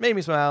subreddit, made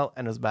me smile,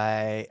 and it was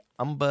by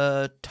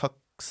Umber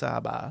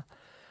Toksaba.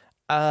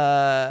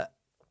 Yeah,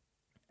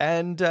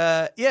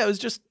 it was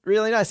just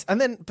really nice.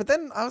 But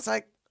then I was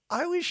like,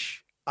 I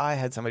wish I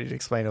had somebody to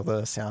explain all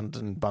the sound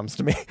and bumps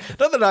to me.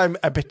 Not that I'm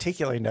a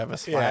particularly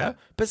nervous flyer,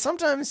 but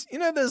sometimes,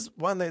 there's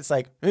one that's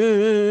like,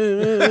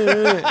 you're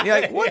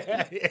like,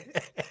 what?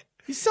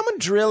 Is someone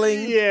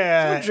drilling?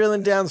 Yeah. Someone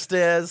drilling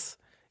downstairs?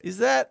 Is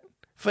that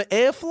for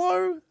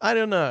airflow? I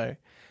don't know.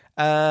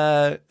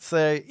 But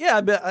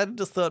I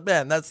just thought,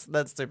 man, that's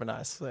super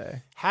nice. So.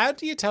 How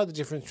do you tell the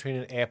difference between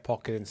an air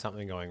pocket and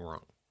something going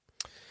wrong?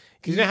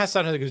 Because you know how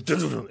sometimes it goes,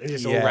 it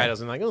just all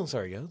rattles and like, oh,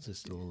 sorry, guys,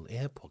 there's a little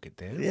air pocket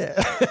there.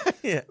 Yeah.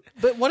 Yeah.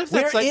 But what if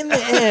that's We're like in the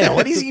air?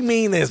 What does he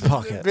mean there's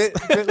pockets?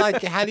 but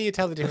like, how do you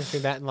tell the difference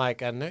between that and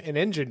like an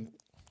engine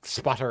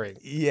sputtering?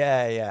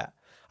 Yeah.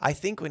 I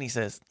think when he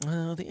says,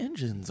 the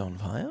engine's on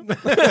fire.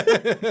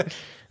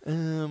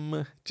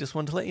 Just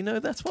want to let you know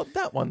that's what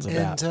that one's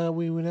about. And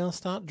we will now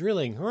start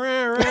drilling.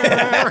 Oh,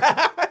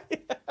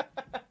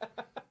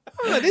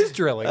 it is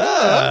drilling.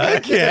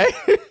 Okay.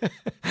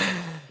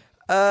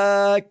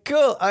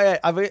 Cool. All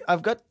right,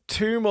 I've got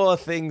two more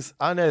things.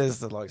 I know this is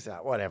the longest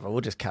out. Whatever.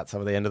 We'll just cut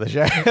some of the end of the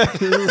show.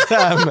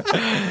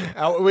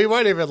 We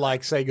won't even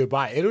like say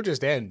goodbye. It'll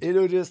just end.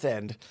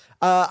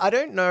 I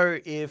don't know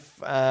if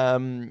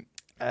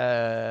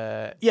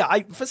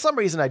for some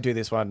reason I do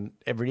this one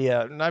every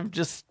year, and I've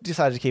just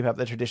decided to keep up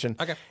the tradition.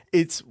 Okay.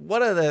 It's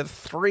one of the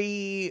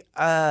 3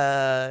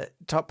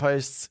 top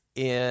posts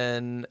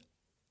in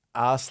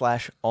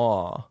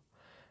r/awe.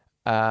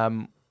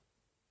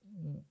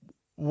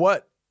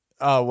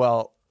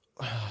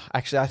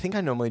 Actually, I think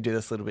I normally do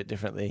this a little bit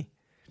differently.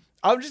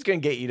 I'm just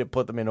going to get you to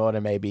put them in order,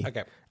 maybe.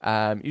 Okay.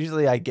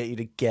 Usually I get you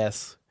to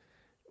guess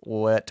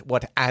what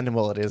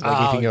animal it is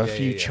by giving you a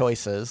few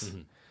choices.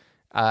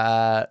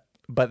 Mm-hmm.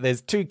 But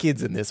there's 2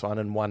 kids in this one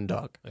and 1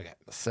 dog. Okay.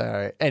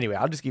 So anyway,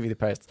 I'll just give you the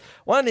posts.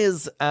 One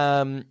is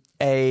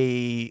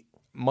a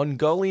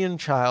Mongolian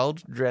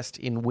child dressed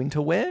in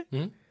winter wear.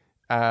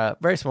 Mm-hmm.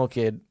 Very small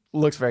kid.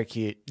 Looks very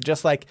cute.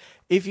 Just like,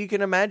 if you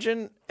can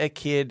imagine a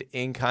kid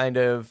in kind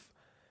of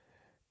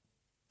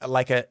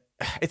like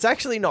it's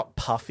actually not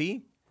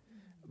puffy,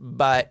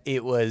 but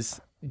it was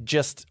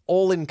just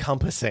all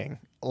encompassing,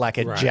 like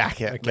a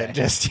jacket that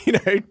just,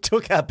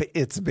 took up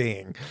its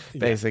being,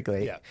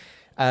 basically. Yeah.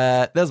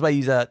 That was by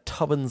user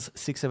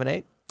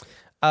Tobbins678.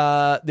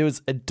 There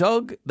was a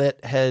dog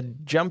that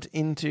had jumped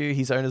into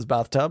his owner's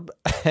bathtub,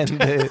 and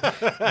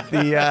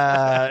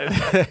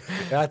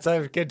That's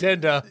a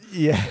contender.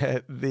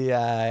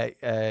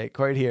 the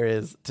quote here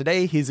is,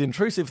 today his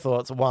intrusive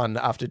thoughts won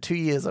after 2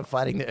 years of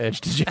fighting the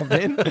urge to jump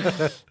in.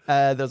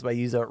 That was by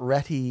user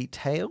Ratty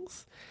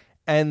Tails.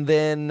 And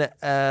then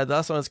the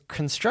last one was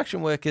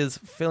construction workers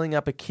filling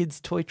up a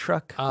kid's toy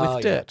truck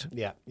with dirt.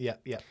 Yeah.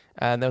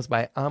 And that was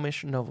by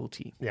Amish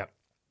Novelty. Yeah.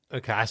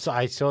 Okay, I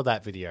saw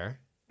that video.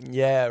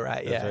 Yeah,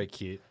 right. That's very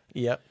cute.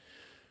 Yep.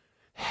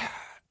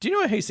 Do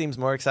you know who seems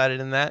more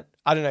excited in that?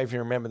 I don't know if you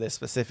remember this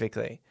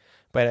specifically,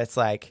 but it's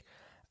like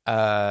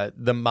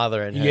the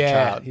mother and her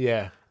child.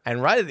 Yeah.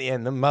 And right at the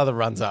end, the mother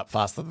runs up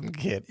faster than the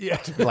kid.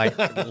 Yeah. Like,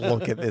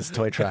 look at this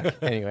toy truck.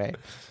 Anyway.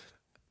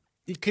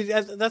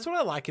 Because that's what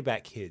I like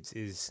about kids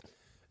is,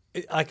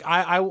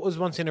 I was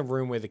once in a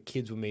room where the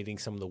kids were meeting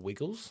some of the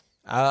Wiggles.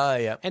 Oh,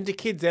 yeah. And the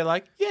kids, they're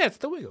like, yeah, it's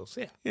the Wiggles.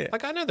 Yeah.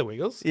 Like, I know the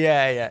Wiggles.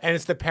 Yeah. And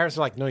it's the parents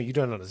are like, no, you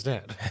don't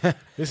understand.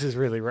 This is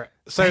really rare.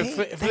 So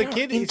for the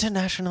kid,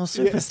 international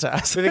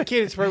superstars. For the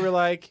kid, it's probably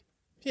like,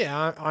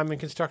 yeah, I'm in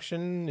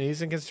construction.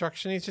 He's in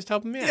construction. He's just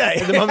helping me out. Yeah.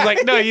 And the mom's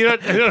like, no, you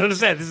don't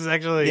understand. This is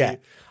actually. Yeah.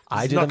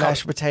 I do the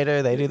mashed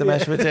potato. They do the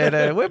mashed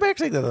potato. We're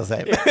actually the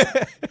same.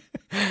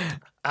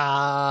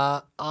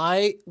 I'm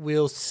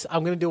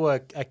going to do a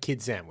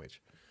kid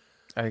sandwich.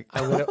 I'm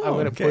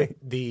going to put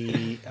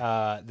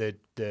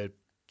the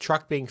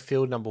truck being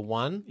filled number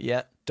 1.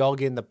 Yeah.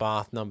 Dog in the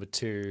bath number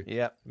 2.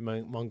 Yeah.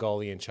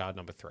 Mongolian child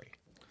number 3.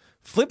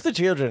 Flip the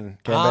children.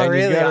 Oh,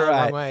 really? You got it Wrong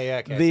right. way. Yeah,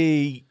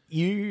 okay.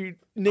 You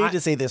need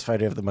to see this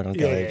photo of the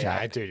Mongolian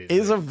child. I do.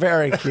 It's a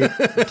very cute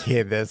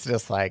kid that's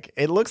just like,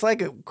 it looks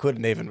like it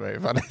couldn't even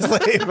move,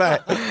 honestly.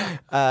 But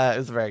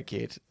it's very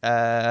cute.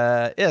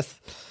 Yes.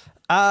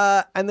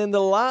 And then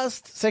the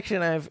last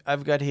section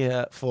I've got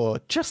here for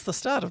just the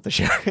start of the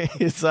show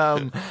is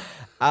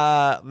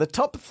the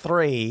top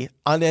 3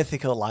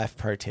 unethical life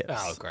pro tips.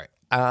 Oh, great.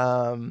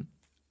 A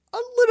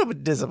little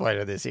bit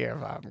disappointed this year,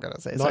 if I'm going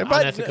to say so. Not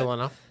But unethical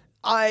enough.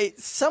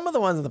 some of the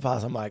ones in the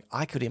past, I'm like,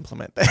 I could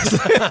implement this.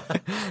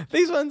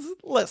 These ones,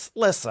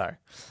 less so.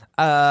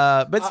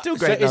 But still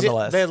great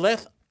nonetheless. They're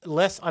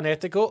less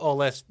unethical or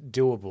less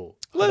doable?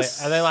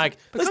 Are they like,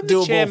 less become the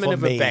doable chairman for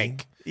of me. a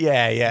bank?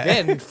 Yeah.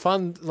 Then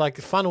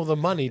funnel the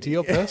money to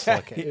your personal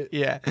account.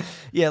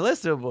 Yeah,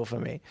 less doable for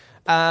me.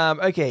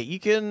 Okay,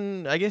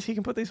 I guess you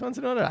can put these ones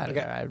in order. I don't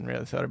know. I haven't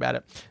really thought about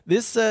it.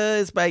 This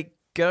is by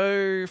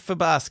Go for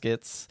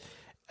Baskets.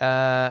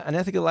 An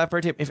ethical life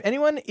pro tip. If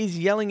anyone is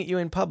yelling at you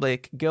in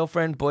public,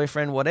 girlfriend,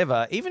 boyfriend,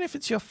 whatever, even if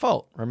it's your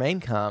fault, remain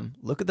calm,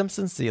 look at them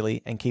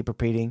sincerely, and keep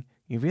repeating,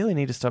 you really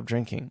need to stop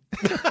drinking.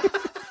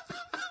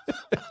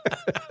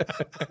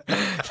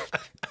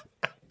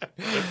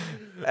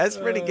 That's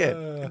pretty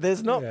good.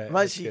 There's not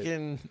much you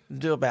can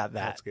do about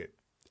that. That's good.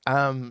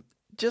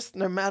 Just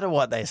no matter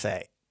what they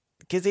say.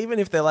 Because even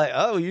if they're like,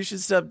 oh, you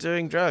should stop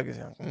doing drugs.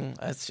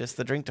 That's just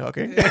the drink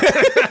talking.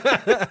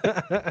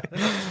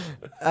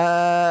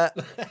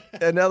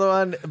 Another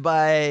one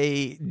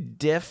by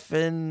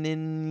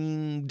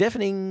Deafening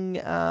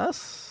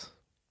Us.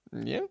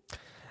 Yeah.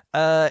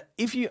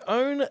 If you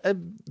own a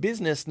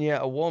business near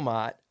a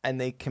Walmart and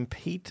they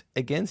compete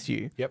against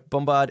you,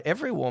 bombard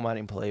every Walmart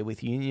employee with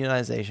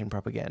unionization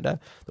propaganda.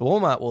 The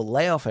Walmart will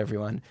lay off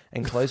everyone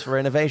and close for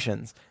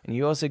renovations. And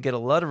you also get a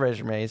lot of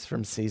resumes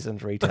from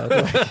seasoned retail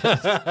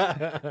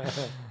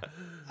workers.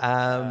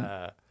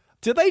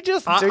 Do they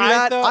just do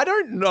that? I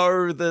don't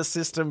know the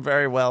system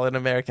very well in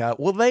America.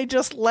 Will they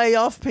just lay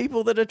off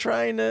people that are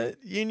trying to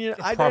union?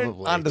 I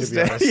don't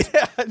understand.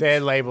 Their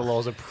labor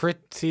laws are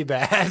pretty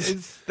bad.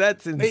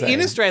 That's insane.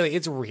 In Australia,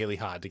 it's really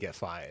hard to get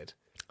fired.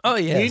 Oh,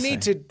 yeah. You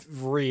need to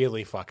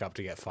really fuck up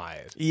to get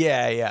fired.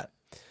 Yeah.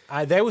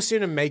 They will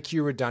sooner make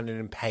you redundant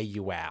and pay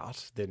you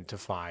out than to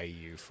fire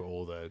you for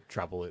all the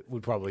trouble it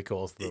would probably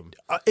cause them.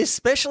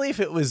 Especially if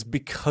it was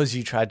because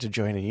you tried to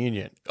join a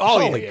union. Oh,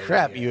 holy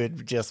crap! You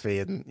would just be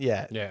in.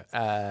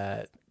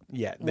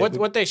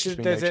 What they should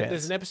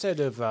there's an episode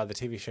of the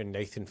TV show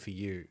Nathan For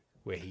You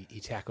where he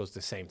tackles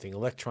the same thing.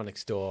 Electronic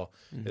store.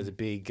 Mm-hmm. There's a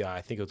big,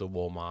 I think it was a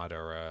Walmart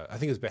or I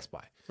think it was Best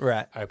Buy.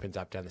 Right. Opens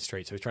up down the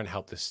street. So he's trying to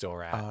help the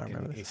store out. Oh, I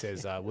remember he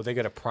says, well, they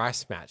got a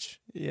price match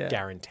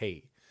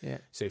guarantee. Yeah.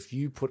 So if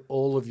you put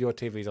all of your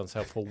TVs on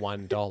sale for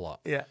 $1,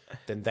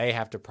 then they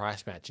have to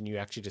price match, and you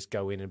actually just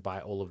go in and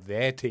buy all of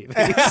their TVs,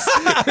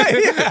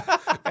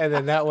 and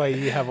then that way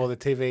you have all the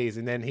TVs.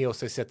 And then he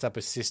also sets up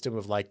a system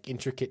of like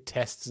intricate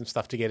tests and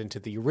stuff to get into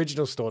the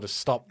original store to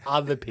stop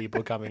other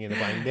people coming in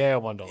and buying their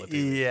 $1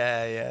 TVs.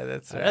 Yeah,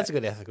 that's right. That's a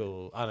good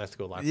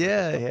unethical life.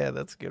 Yeah,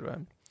 that's a good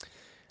one.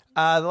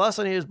 The last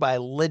one here is by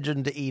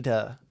Legend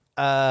Eater.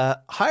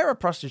 Hire a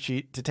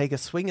prostitute to take to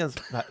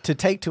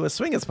a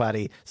swingers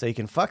party so you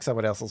can fuck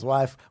someone else's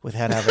wife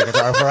without having to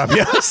cover up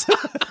yours.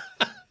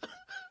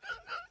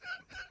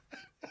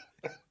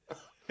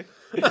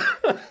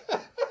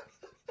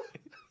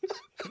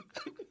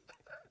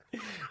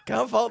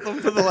 Can't fault them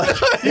for the legend.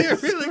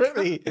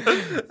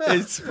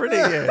 It's pretty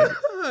good.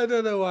 I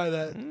don't know why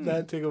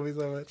that tickled me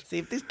so much. See,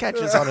 if this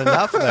catches on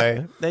enough,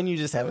 though, then you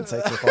just having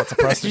sex with lots of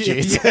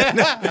prostitutes.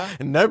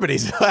 And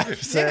nobody's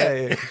wife.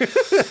 So.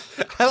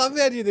 I love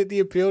the idea that the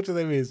appeal to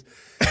them is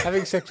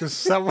having sex with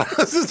someone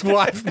else's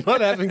wife,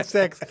 not having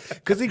sex,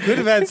 because he could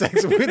have had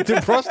sex with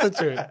the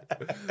prostitute.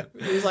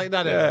 He's like,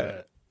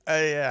 no.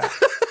 Yeah.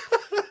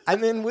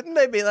 And then wouldn't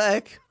they be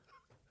like,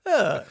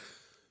 oh,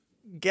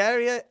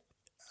 Gary,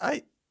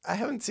 I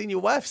haven't seen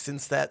your wife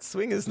since that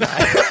swingers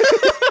night.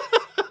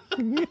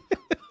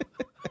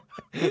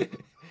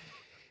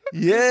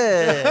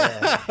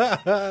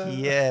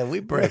 Yeah, we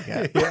break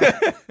up.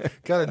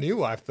 Got a new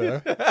wife,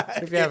 though.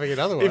 If you're having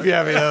another one. If you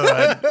have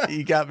another one,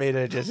 you can't meet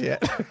her just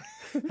yet.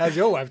 How's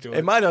your wife doing?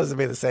 It might also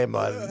be the same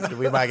one.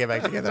 We might get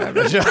back together, I'm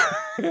not sure.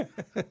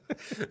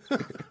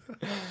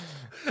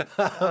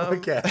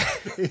 Okay.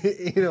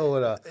 In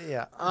order.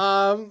 Yeah.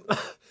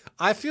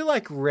 I feel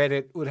like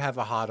Reddit would have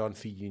a hard-on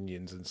for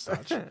unions and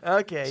such.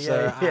 Okay,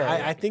 So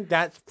yeah. I think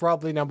that's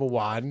probably number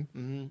one.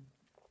 Mm-hmm.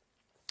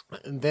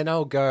 And then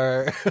I'll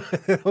go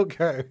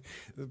the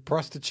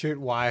prostitute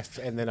wife,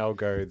 and then I'll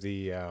go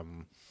the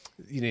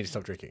you need to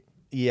stop drinking.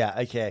 Yeah,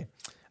 okay.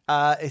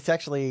 It's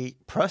actually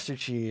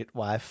prostitute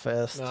wife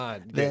first,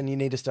 then you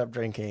need to stop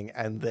drinking,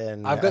 and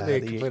then... I've got the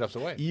complete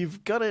opposite way.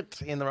 You've got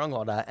it in the wrong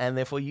order, and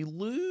therefore you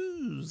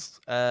lose,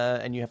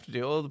 and you have to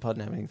do all the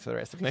podnapping for the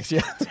rest of next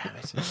year. Damn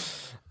it.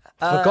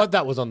 Forgot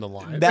that was on the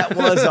line. That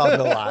was on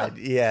the line.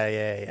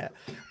 Yeah.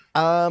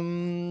 All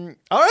right,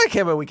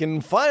 Kevin, we can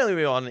finally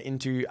move on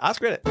into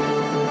Ask Reddit.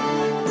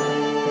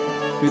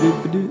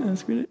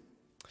 Ask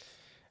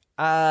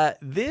Reddit.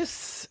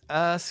 This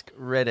Ask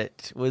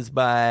Reddit was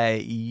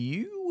by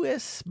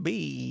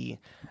USB.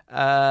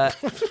 Sorry,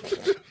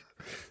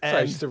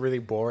 just a really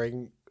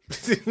boring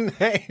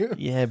name.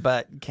 Yeah,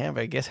 but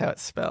Canva, guess how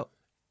it's spelled?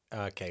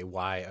 Okay,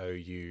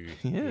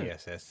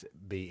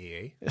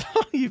 YOUESSBEE.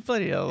 You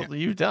bloody hell,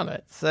 you've done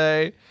it.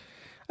 So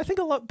I think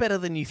a lot better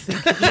than you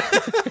think.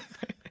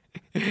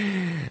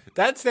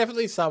 That's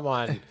definitely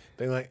someone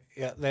being like,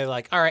 yeah, they're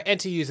like, all right,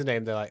 enter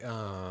username. They're like,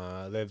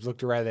 they've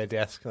looked around their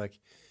desk like,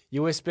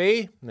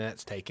 USB?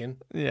 That's taken.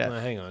 Yeah. Oh,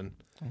 hang on.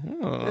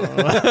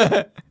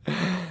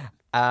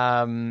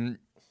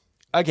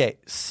 Okay,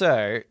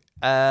 so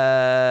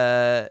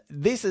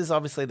this is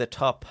obviously the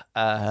top,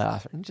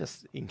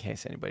 just in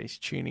case anybody's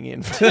tuning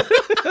in to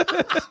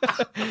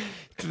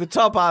the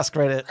top Ask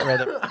Reddit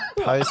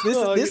post.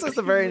 This is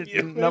the very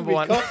number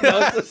one. Sorry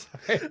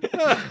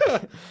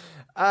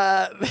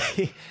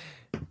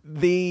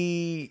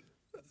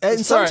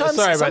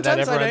about that,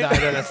 everyone. I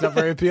know that's not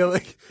very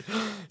appealing.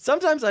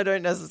 Sometimes I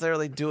don't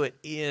necessarily do it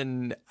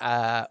in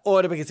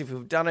order, because if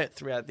we've done it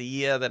throughout the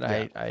year, then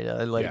I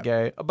let it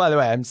go. Oh, by the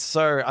way, I'm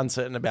so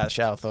uncertain about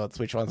shower thoughts,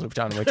 which ones we've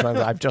done and which ones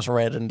I've just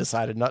read and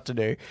decided not to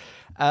do.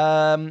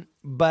 So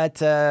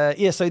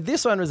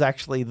this one was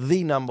actually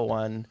the number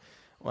one,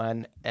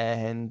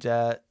 and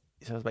so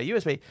it was by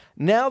USB.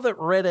 Now that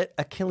Reddit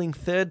are killing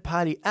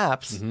third-party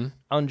apps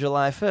on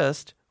July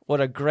 1st,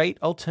 what are great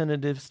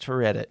alternatives to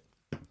Reddit?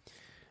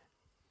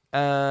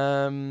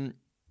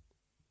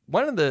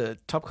 One of the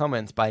top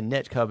comments by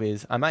Netcub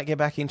is, I might get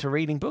back into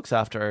reading books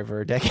after over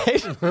a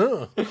decade.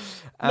 No,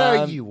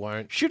 you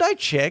won't. Should I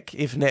check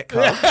if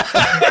Netcub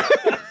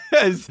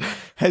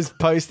has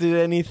posted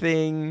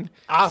anything?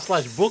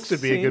 r/books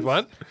would be a good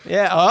one.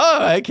 Yeah.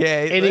 Oh,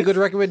 okay. Any good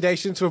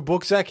recommendations for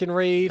books I can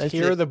read?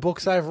 Here are the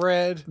books I've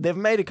read. They've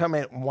made a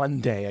comment one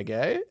day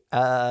ago,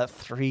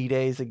 3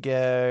 days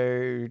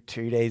ago,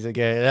 2 days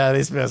ago.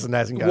 This person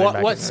hasn't gone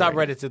back. What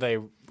subreddits are they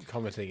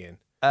commenting in?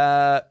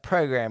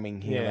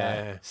 Programming here.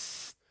 Yeah.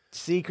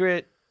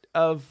 Secret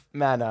of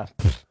Mana.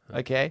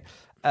 Okay.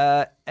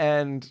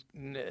 And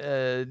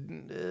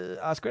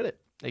Ask Reddit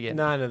again.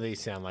 None of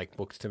these sound like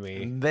books to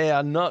me. They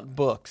are not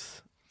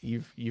books.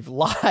 You've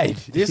lied.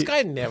 This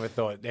guy never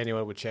thought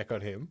anyone would check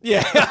on him.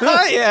 Yeah.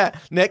 Yeah.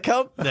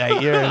 Netcom? No,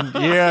 you're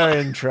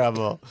in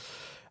trouble.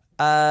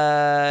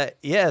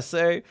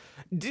 So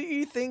do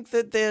you think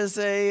that there's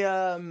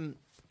a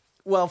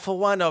well, for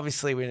one,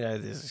 obviously, we know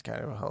this is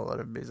kind of a whole lot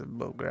of business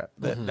bullcrap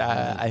that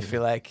I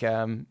feel like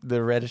the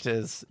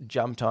Redditors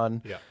jumped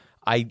on. Yeah.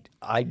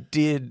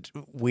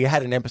 We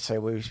had an episode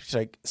where we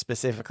spoke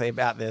specifically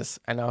about this,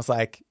 and I was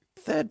like,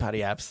 third-party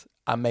apps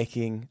are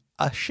making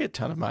a shit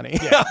ton of money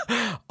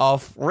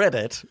off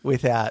Reddit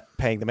without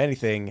paying them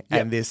anything,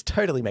 and this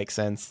totally makes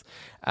sense.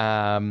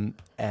 But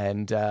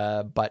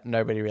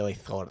nobody really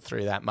thought it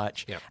through that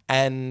much. Yeah.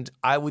 And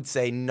I would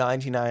say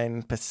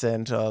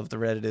 99% of the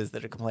Redditors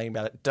that are complaining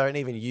about it don't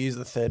even use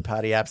the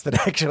third-party apps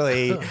that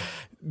actually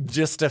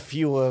just a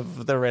few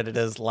of the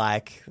Redditors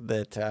like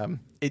that.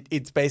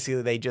 It's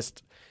basically they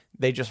just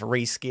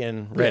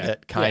reskin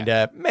Reddit, kind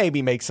of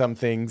maybe make some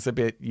things a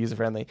bit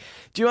user-friendly.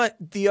 Do you know what?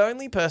 The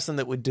only person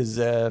that would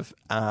deserve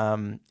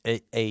a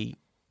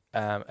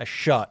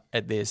shot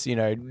at this,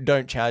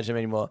 don't charge them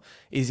anymore,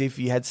 is if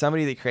you had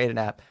somebody that created an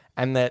app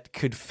and that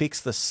could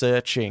fix the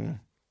searching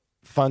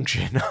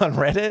function on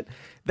Reddit.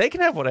 They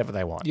can have whatever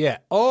they want. Yeah.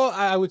 Or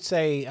I would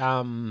say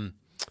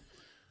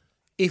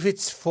If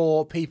it's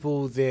for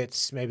people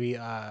that maybe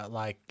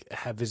like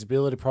have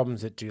visibility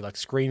problems that do like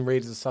screen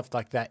readers and stuff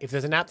like that, if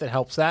there's an app that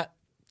helps that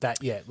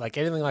like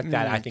anything like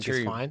that, I think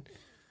is fine.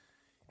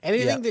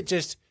 Anything that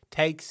just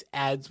takes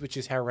ads, which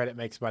is how Reddit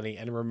makes money,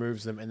 and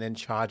removes them and then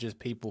charges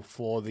people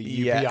for the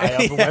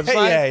UPI of the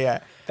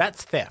website,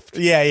 that's theft.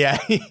 Yeah.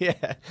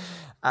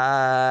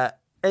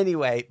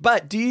 Anyway,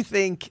 but do you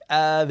think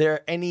there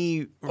are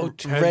any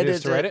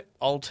Alternatives to Reddit?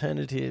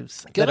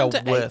 alternatives Get that onto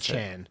are worth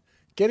 8chan.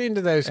 Get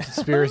into those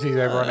conspiracies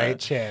over on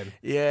 8chan.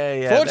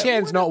 Yeah.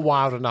 4chan's not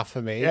wild enough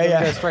for me.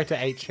 Yeah. Go straight to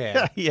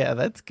 8chan. Yeah,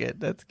 that's good.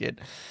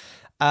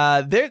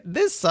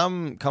 There's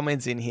some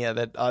comments in here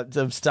that are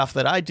of stuff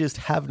that I just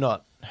have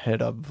not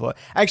heard of before.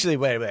 Actually,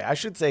 wait. I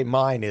should say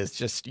mine is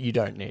just you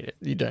don't need it.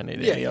 You don't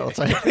need any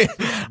alternative.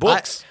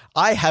 Books.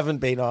 I haven't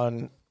been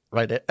on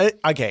Reddit.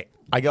 Okay,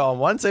 I go on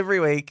once every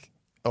week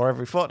or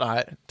every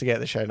fortnight to get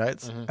the show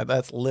notes, and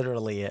that's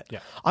literally it. Yeah.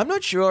 I'm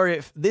not sure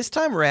if this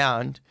time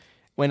around,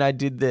 when I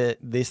did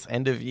this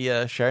end of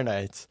year show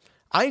notes,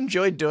 I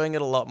enjoyed doing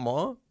it a lot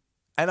more,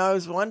 and I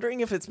was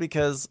wondering if it's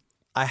because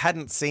I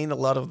hadn't seen a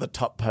lot of the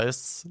top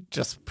posts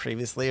just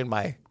previously in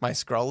my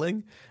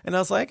scrolling. And I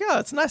was like, oh,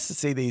 it's nice to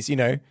see these,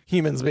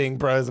 humans being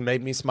bros and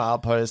made me smile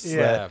posts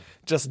that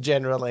just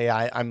generally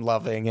I'm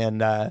loving.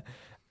 And so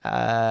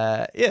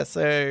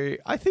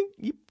I think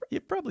you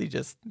probably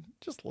just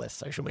less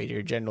social media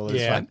in general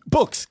is fun.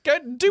 Books. Go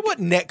do what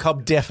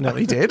Netcom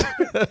definitely did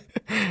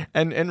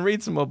and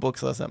read some more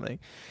books or something.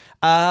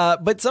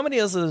 But somebody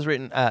else has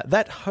written,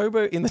 that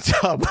hobo in the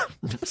tub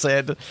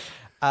said...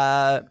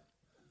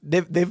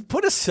 They've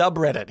put a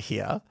subreddit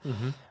here,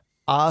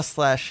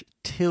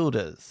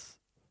 r/tildes,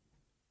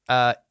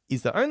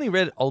 is the only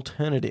Reddit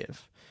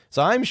alternative.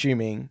 So I'm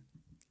assuming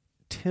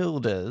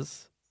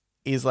tildes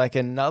is like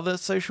another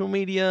social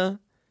media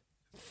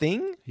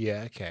thing.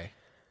 Yeah, okay.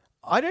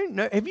 I don't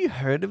know. Have you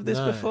heard of this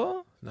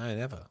before? No,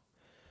 never.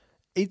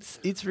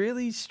 It's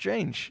really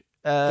strange.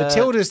 The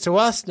Tildas to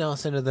us,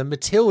 Nelson, are the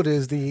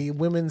Matildas, the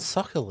women's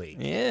soccer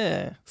league.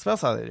 Yeah.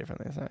 Spelled slightly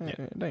differently, so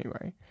don't you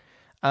worry.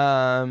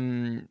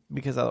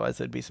 Because otherwise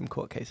there'd be some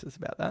court cases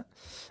about that.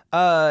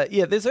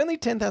 There's only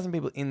 10,000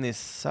 people in this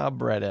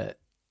subreddit,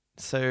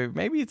 so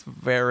maybe it's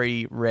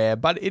very rare,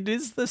 but it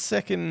is the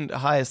second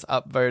highest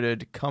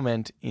upvoted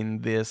comment in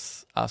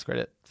this Ask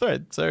Reddit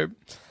thread. So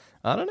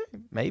I don't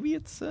know. Maybe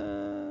it's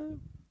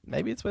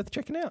worth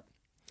checking out.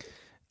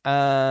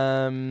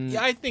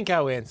 I think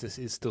our answer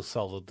is still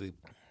solidly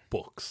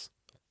books.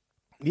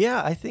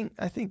 Yeah, I think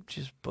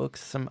just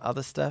books, some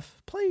other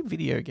stuff. Play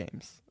video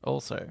games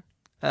also.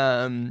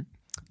 The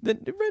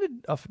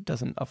Reddit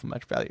doesn't offer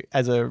much value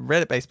as a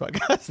Reddit-based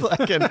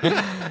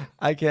podcast.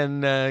 I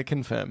can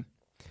confirm.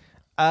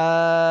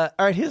 All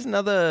right, here's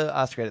another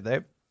Ask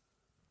Reddit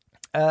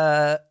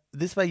though.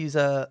 This by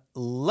user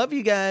Love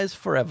You Guys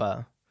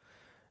Forever.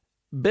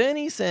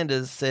 Bernie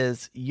Sanders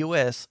says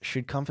US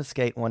should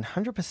confiscate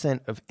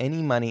 100% of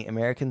any money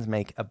Americans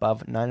make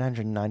above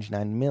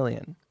 $999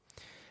 million.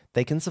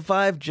 They can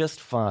survive just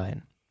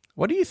fine.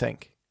 What do you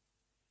think?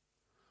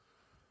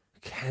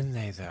 Can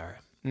they though?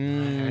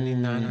 Only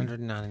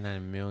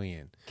 $999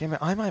 million. Cameron,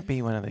 I might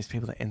be one of those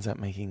people that ends up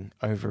making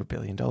over $1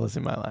 billion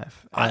in my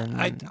life.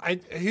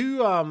 Who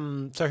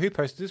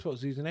posted this? What was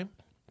the username?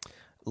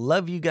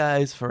 Love You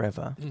Guys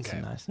Forever. Okay. It's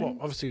a nice name. Well,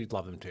 obviously we'd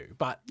love them too,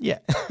 but yeah.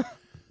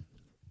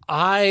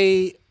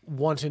 I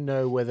want to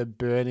know whether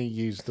Bernie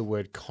used the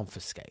word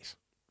confiscate.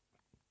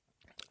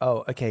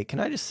 Oh, okay. Can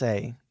I just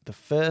say the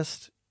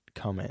first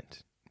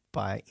comment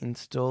by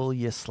Install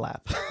Your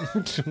Slap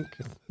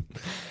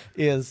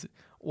is,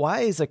 why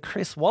is a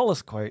Chris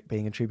Wallace quote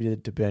being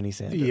attributed to Bernie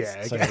Sanders?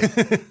 Yeah, okay.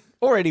 So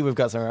already we've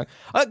got something wrong.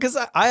 Because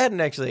I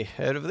hadn't actually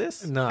heard of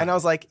this. No. And I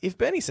was like, if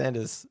Bernie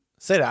Sanders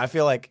said it, I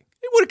feel like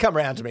it would have come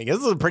around to me. This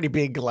is a pretty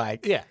big,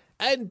 Yeah.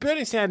 And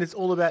Bernie Sanders is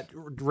all about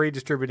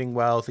redistributing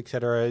wealth,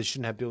 etc.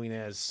 Shouldn't have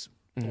billionaires,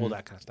 all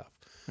that kind of stuff.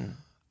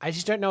 I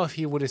just don't know if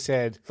he would have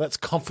said, let's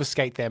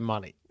confiscate their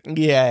money.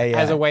 Yeah.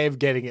 As a way of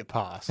getting it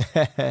passed.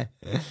 Yeah,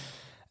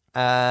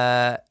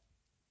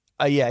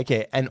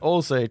 okay. And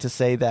also to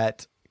say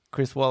that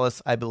Chris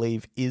Wallace, I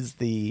believe, is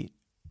the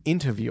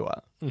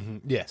interviewer.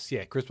 Yes,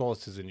 yeah. Chris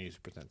Wallace is a news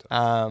presenter.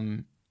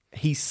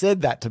 He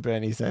said that to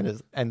Bernie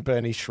Sanders, and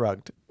Bernie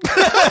shrugged.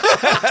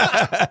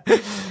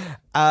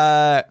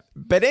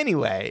 But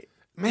anyway,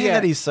 man,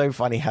 that is so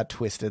funny how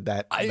twisted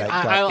that got instantly.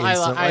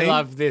 I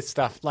love this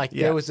stuff. Like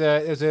there was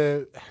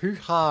a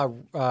hoo-ha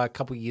a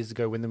couple of years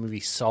ago when the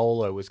movie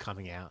Solo was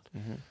coming out,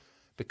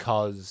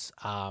 because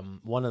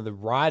one of the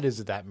writers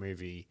of that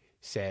movie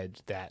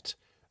said that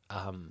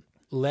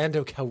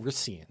Lando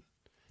Calrissian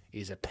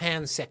is a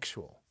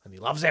pansexual and he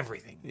loves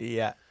everything.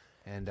 Yeah.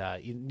 And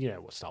you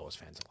know what Star Wars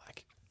fans are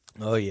like.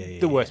 Oh, yeah.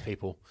 The worst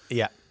people.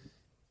 Yeah.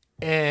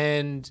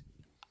 And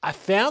I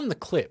found the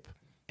clip,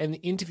 And the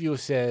interviewer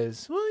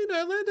says, "Well,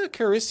 Lando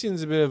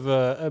Calrissian's a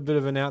bit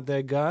of an out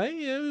there guy.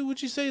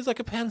 Would you say he's like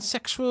a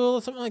pansexual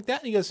or something like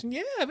that?" And he goes,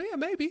 "Yeah,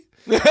 maybe."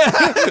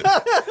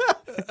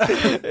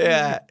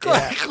 Yeah.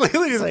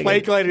 Clearly, he's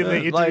placulating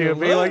the interviewer,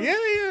 being like,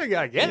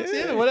 "Yeah, I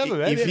guess, whatever,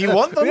 man. If you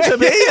want them to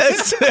be,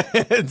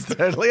 it's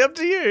totally up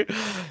to you.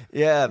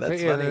 Yeah, that's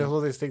funny. There's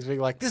all these things being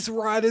like, this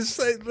writer's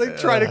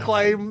trying to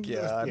claim.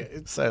 God,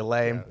 it's so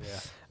lame.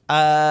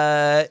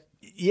 Yeah.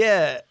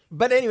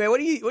 But anyway, what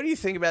do you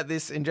think about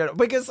this in general?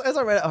 Because as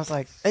I read it, I was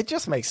like, it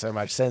just makes so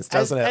much sense,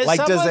 doesn't it? as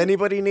Like, someone- does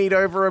anybody need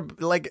over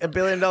 $1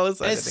 billion? I don't As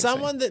think so.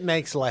 someone that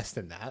makes less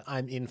than that,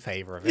 I'm in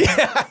favor of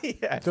it.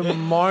 Yeah. The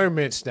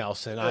moment,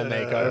 Nelson, I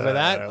make over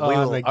that, we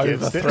I'm will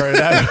against it. overthrow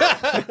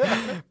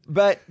that.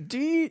 But do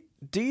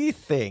you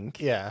think?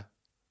 Yeah.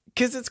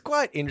 Because it's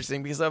quite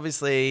interesting. Because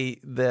obviously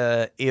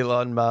the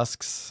Elon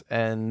Musks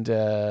and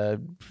the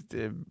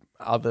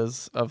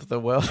others of the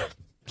world.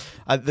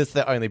 That's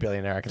the only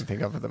billionaire I can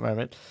think of at the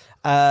moment.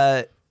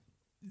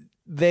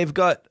 They've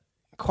got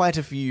quite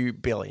a few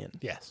billion.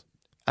 Yes.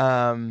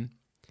 And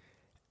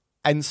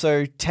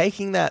so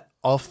taking that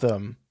off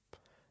them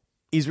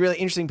is really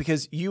interesting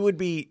because you would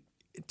be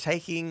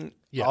taking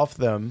off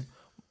them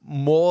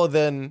more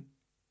than,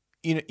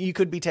 you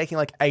could be taking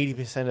like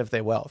 80% of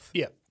their wealth.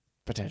 Yeah.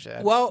 Potentially.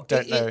 Well,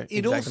 don't know it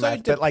exact also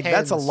math, but like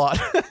that's a lot.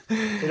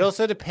 It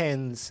also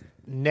depends.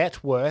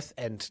 Net worth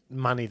and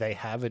money they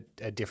have are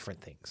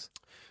different things.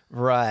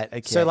 Right.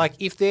 Okay. So, like,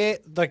 if they're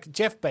like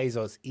Jeff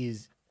Bezos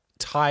is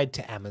tied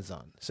to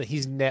Amazon, so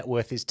his net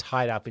worth is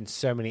tied up in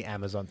so many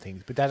Amazon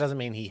things, but that doesn't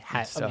mean he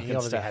has. I mean, he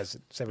obviously has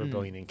several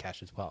billion in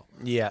cash as well.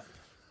 Yeah.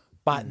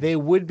 But there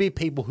would be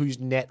people whose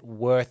net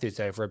worth is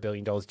over $1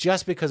 billion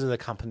just because of the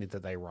company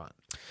that they run.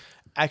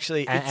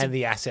 Actually, And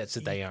the assets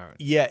that they own.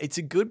 Yeah, it's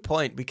a good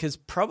point because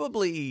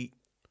probably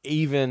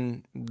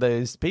even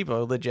those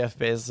people, the Jeff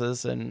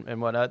Bezos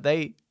and whatnot,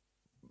 they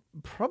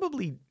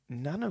probably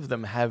none of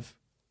them have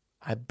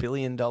 $1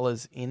 billion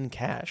in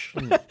cash.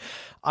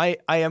 I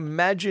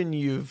imagine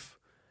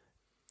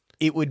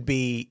it would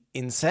be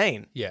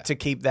insane to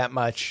keep that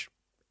much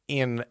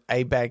in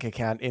a bank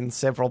account, in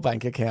several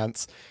bank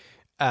accounts,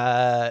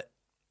 under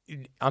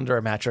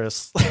a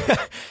mattress,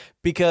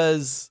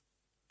 because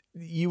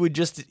you would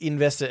just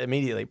invest it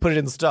immediately, put it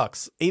in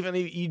stocks. Even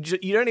if you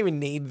don't even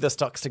need the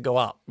stocks to go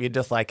up. You're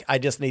just like, I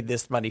just need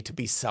this money to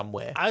be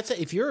somewhere. I would say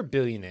if you're a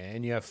billionaire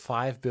and you have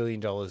 $5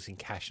 billion in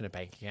cash in a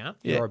bank account,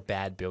 you're a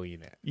bad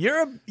billionaire.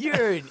 You're an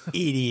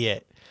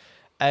idiot.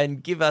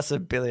 And give us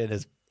 $1 billion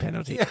as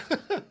penalty.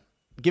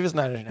 Give us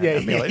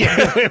 $9.5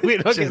 million. We're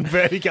not getting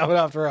Bernie coming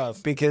after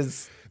us.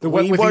 Because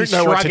we with won't his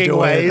know what to shrugging do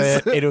ways.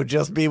 with it. It'll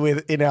just be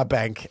in our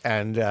bank,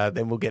 and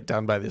then we'll get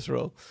done by this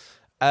rule.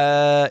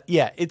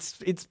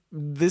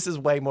 This is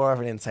way more of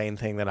an insane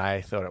thing than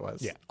I thought it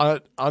was. Yeah.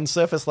 On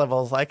surface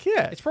levels, like,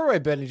 It's probably why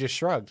Bernie just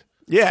shrugged.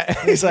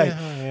 Yeah. He's like,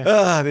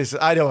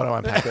 I don't want to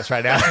unpack this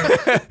right now.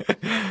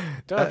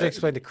 Don't have to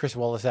explain to Chris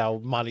Wallace how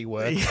money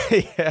works.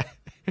 Yeah.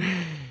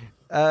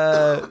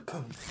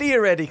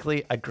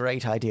 Theoretically, a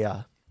great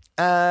idea.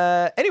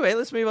 Anyway,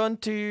 let's move on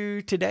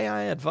to Today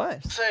I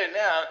Advised. So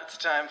now it's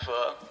time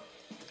for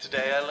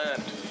Today I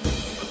Learned.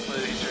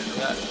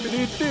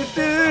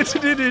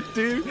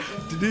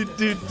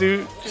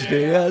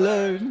 Today I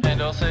learned.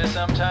 And also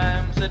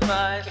sometimes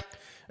advice.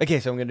 Okay,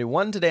 so I'm going to do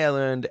one Today I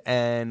Learned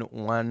and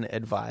one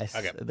advice.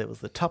 Okay. That was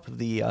the top of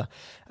the year.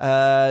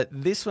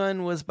 This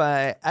one was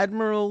by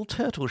Admiral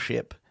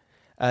Turtleship.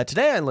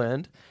 Today I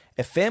learned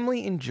a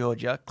family in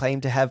Georgia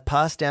claimed to have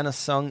passed down a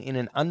song in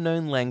an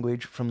unknown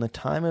language from the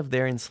time of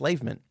their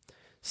enslavement.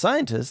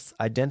 Scientists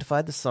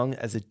identified the song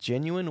as a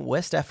genuine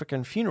West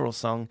African funeral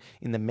song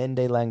in the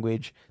Mende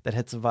language that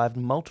had survived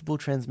multiple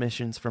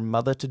transmissions from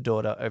mother to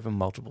daughter over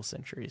multiple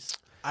centuries.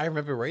 I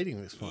remember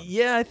reading this one.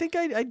 Yeah, I think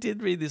I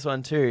did read this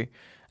one too.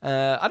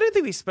 I don't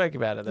think we spoke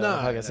about it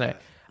though.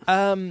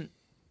 No.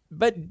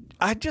 But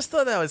I just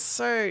thought that was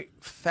so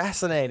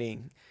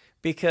fascinating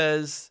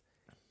because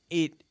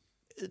to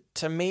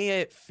me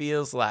it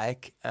feels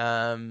like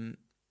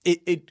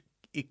it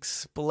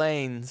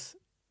explains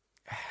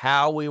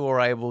how we were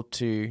able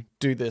to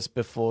do this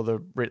before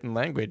the written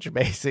language,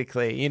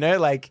 basically.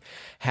 Like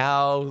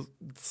how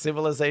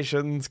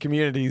civilizations,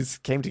 communities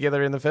came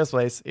together in the first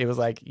place. It was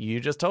like, you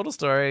just told a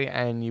story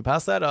and you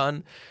pass that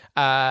on.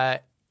 So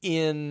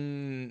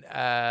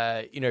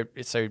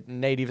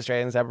Native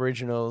Australians,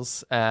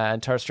 Aboriginals,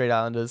 and Torres Strait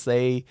Islanders,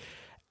 they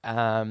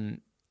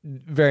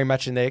very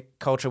much in their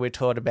culture we're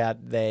taught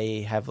about,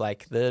 they have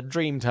like the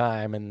dream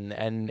time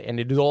and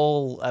it is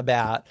all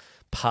about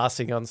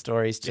passing on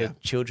stories to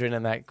children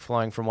and that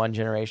flowing from one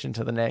generation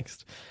to the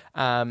next.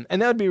 And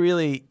that would be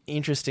really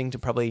interesting to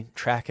probably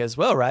track as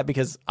well, right?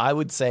 Because I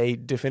would say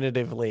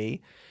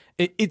definitively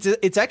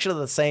it's actually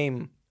the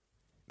same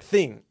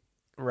thing,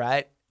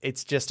 right?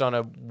 It's just on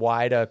a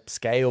wider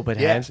scale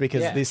perhaps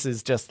because this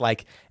is just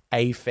like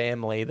a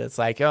family that's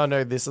like, oh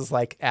no, this is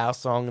like our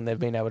song, and they've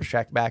been able to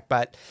track back.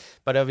 But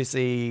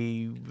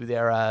obviously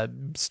there are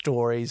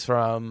stories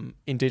from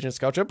Indigenous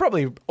culture,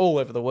 probably all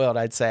over the world,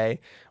 I'd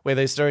say, where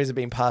those stories have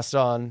been passed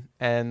on,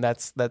 and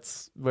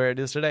that's where it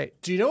is today.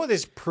 Do you know what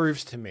this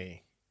proves to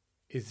me?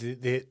 Is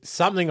that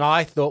something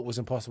I thought was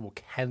impossible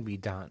can be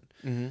done.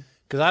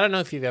 Because I don't know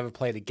if you've ever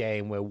played a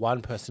game where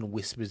one person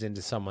whispers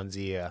into someone's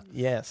ear.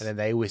 Yes. And then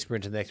they whisper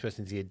into the next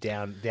person's ear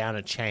down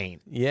a chain.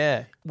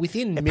 Yeah.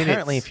 Within minutes.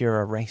 Apparently, if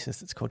you're a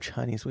racist, it's called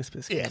Chinese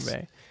whispers. Yes.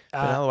 But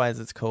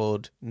otherwise, it's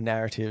called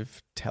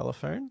narrative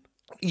telephone.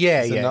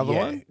 Yeah, Is another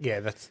one?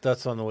 Yeah,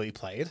 that's on the one you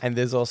played. And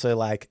there's also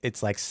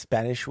it's like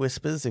Spanish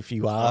whispers if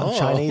you are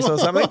Chinese or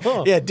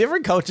something. Yeah,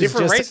 different cultures,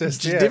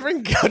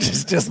 different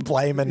cultures just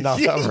blame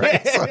another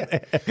race on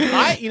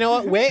it. You know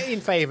what? We're in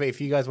favour if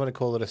you guys want to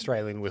call it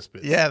Australian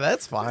whispers. Yeah,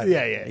 that's fine.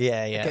 Yeah.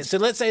 Okay, so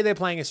let's say they're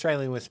playing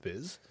Australian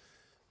whispers.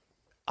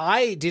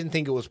 I didn't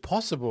think it was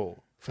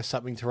possible for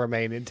something to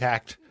remain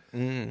intact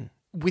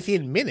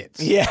within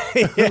minutes. Yeah.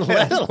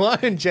 Let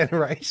alone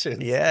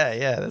generations.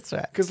 Yeah, that's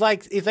right.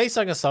 Because, if they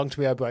sung a song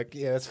to me, I'd be like,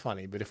 yeah, that's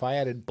funny. But if I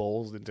added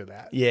balls into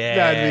that,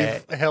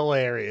 that'd be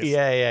hilarious.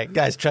 Yeah.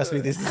 Guys, trust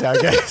me, this is how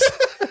it goes.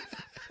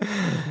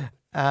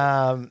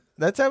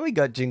 That's how we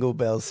got Jingle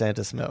Bells,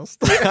 Santa Smells.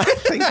 I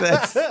think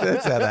that's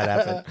how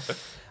that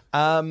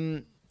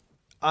happened.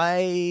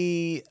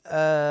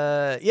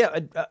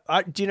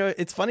 Do you know,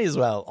 it's funny as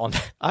well.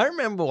 I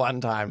remember one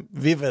time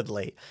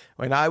vividly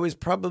when I was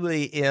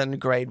probably in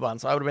grade 1,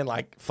 so I would have been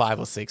like 5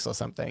 or 6 or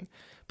something,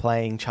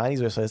 playing Chinese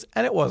whispers,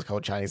 and it was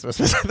called Chinese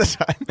whispers at the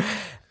time.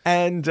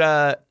 And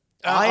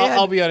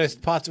I'll be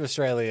honest, parts of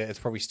Australia, it's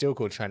probably still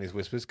called Chinese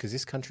whispers because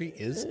this country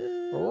is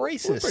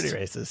racist. We're pretty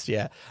racist,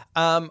 yeah.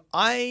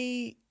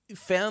 I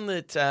found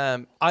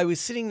that I was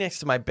sitting next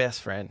to my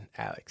best friend,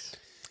 Alex.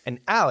 And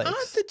Alex...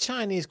 Aren't the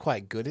Chinese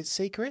quite good at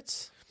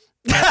secrets?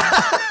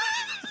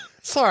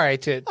 Sorry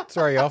to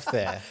throw you off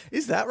there.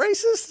 Is that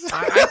racist?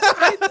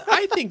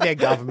 I think their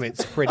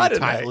government's pretty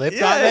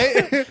tight-lipped,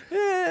 aren't they?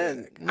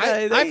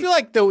 I feel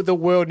like the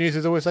world news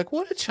is always like,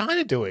 what are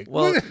China doing?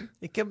 Well,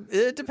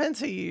 it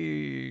depends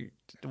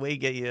where you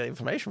get your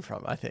information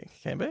from, I think,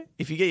 can be.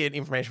 If you get your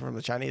information from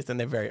the Chinese, then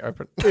they're very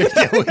open.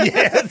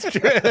 Yeah, that's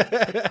true.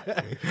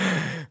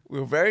 We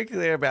were very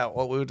clear about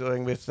what we were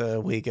doing with the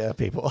Uyghur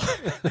people.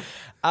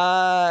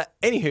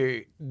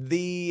 Anywho,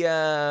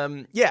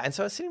 and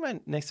so I was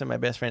sitting next to my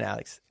best friend,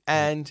 Alex,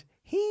 and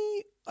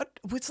he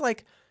was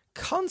like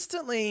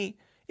constantly,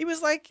 he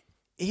was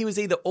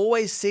either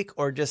always sick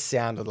or just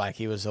sounded like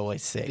he was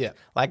always sick. Yeah.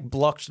 Like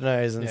blocked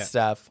nose and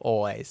stuff,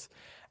 always.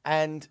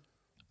 And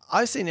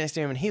I was sitting next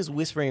to him and he was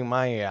whispering in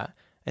my ear.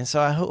 And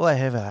so all I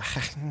heard was,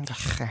 and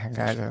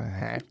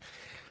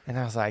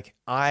I was like,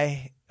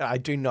 I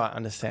do not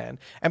understand.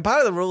 And part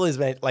of the rule is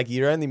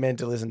you're only meant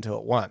to listen to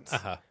it once.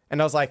 Uh-huh.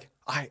 And I was like,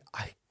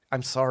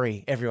 I'm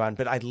sorry, everyone,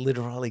 but I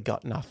literally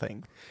got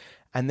nothing.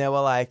 And they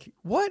were like,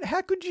 what?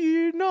 How could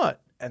you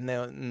not? And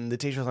then the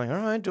teacher was like, all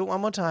right, do it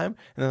one more time.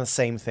 And then the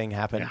same thing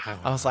happened.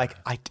 I was like,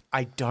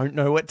 I don't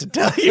know what to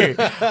tell you.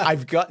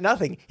 I've got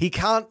nothing. He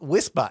can't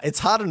whisper. It's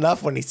hard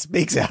enough when he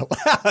speaks out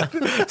loud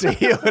to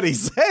hear what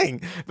he's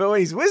saying. But when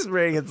he's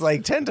whispering, it's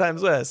 10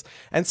 times worse.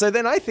 And so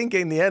then I think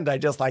in the end, I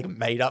just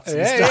made up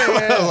some stuff.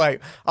 I was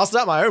like, I'll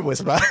start my own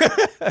whisper.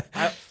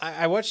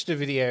 I watched a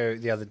video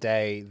the other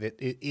day that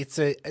it's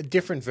a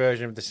different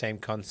version of the same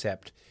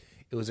concept.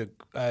 It was a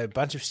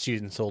bunch of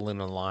students all in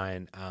a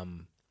line,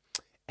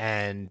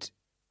 and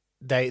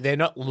they're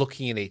not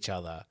looking at each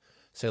other.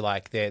 So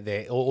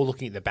they're all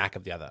looking at the back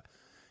of the other.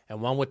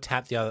 And one would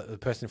tap the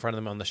person in front of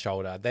them on the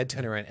shoulder. They'd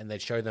turn around and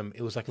they'd show them,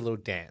 it was like a little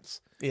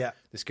dance. Yeah.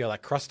 This girl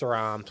crossed her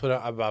arm, put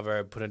it above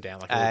her, put it down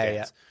like a little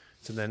dance. Yeah.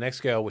 So the next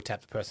girl would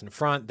tap the person in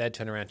front, they'd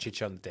turn around, she'd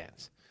show them the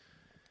dance.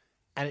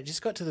 And it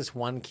just got to this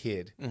one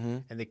kid,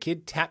 and the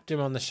kid tapped him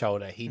on the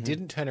shoulder. He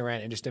didn't turn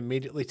around and just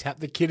immediately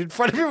tapped the kid in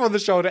front of him on the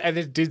shoulder and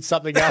then did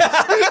something else.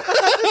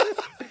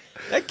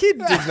 That kid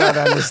did not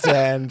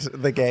understand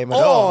the game at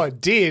all. Oh,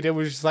 it did. It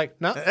was just like,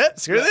 no.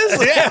 Screw this.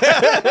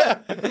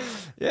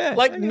 Yeah.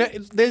 No,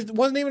 there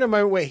wasn't even a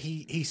moment where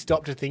he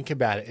stopped to think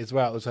about it as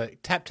well. It was like,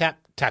 tap, tap,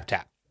 tap,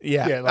 tap.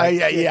 Yeah.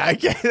 Yeah.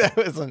 Okay. That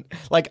wasn't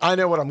I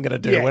know what I'm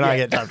going to do when I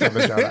get tapped on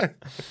the shoulder.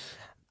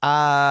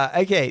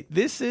 Okay,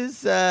 this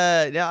is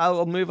now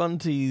I'll move on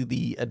to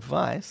the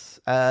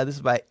advice. This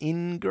is by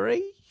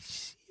Ingrid.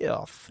 It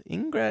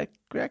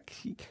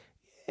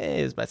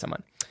was by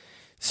someone.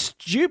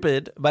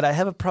 Stupid, but I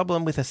have a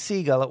problem with a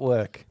seagull at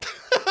work.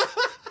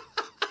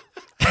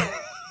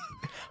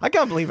 I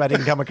can't believe I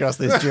didn't come across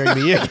this during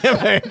the year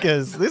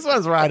because this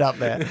one's right up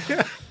there.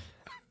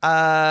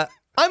 I'm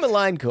a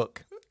line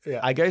cook. Yeah.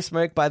 I go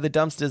smoke by the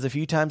dumpsters a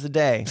few times a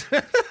day.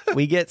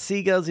 We get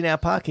seagulls in our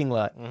parking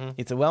lot.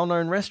 It's a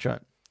well-known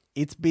restaurant.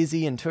 It's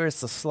busy and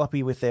tourists are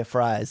sloppy with their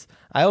fries.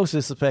 I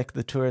also suspect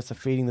the tourists are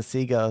feeding the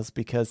seagulls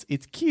because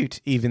it's cute,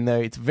 even though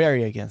it's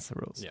very against the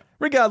rules. Yeah.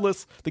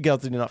 Regardless, the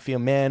girls do not fear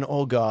man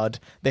or God.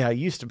 They are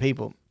used to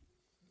people.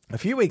 A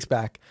few weeks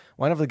back,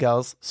 one of the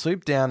girls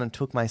swooped down and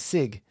took my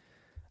cig.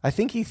 I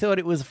think he thought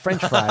it was a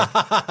French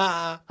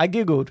fry. I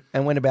giggled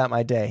and went about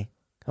my day.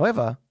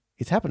 However,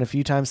 it's happened a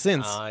few times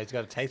since. He's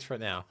got a taste for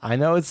it now. I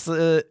know it's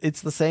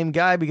the same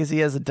guy because he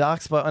has a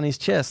dark spot on his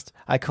chest.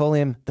 I call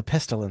him the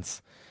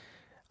pestilence.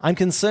 I'm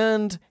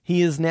concerned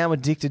he is now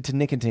addicted to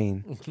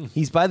nicotine.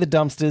 He's by the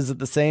dumpsters at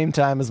the same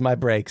time as my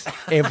breaks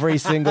every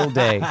single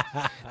day.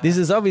 This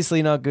is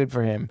obviously not good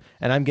for him,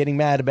 and I'm getting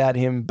mad about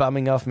him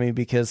bumming off me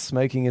because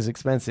smoking is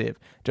expensive.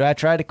 Do I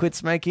try to quit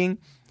smoking?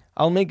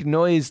 I'll make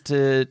noise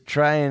to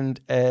try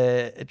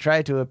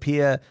to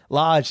appear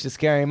large to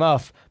scare him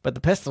off, but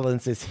the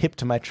pestilence is hip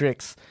to my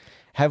tricks.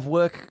 Have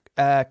work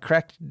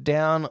cracked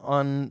down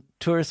on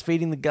tourists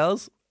feeding the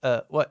gulls?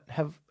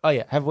 Have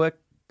work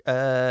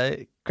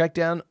crack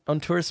down on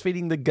tourists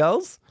feeding the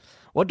gulls?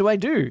 What do I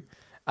do?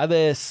 Are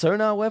there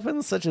sonar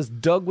weapons such as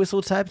dog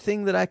whistle type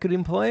thing that I could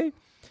employ?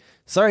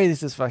 Sorry,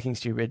 this is fucking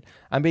stupid.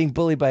 I'm being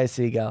bullied by a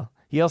seagull.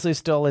 He also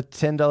stole a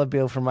 $10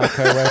 bill from my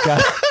coworker.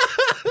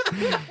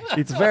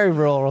 It's very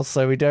rural,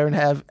 so we don't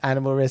have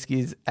animal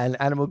rescues, and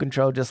animal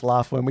control just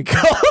laugh when we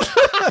call.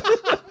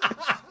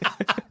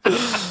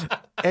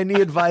 Any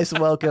advice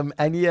welcome,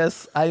 and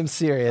yes, I am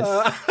serious.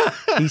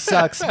 He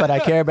sucks, but I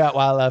care about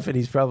wildlife, and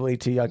he's probably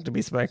too young to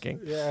be smoking.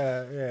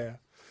 Yeah.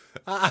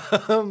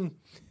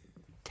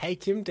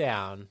 Take him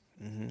down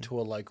to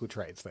a local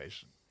trade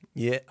station.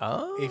 Yeah.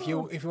 Oh. If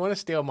you want to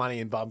steal money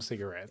and bum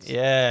cigarettes.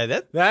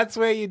 Yeah, that's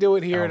where you do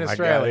it here in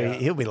Australia.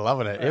 God, he'll be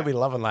loving it. Yeah. He'll be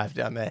loving life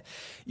down there.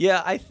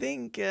 Yeah, I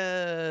think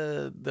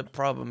the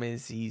problem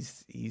is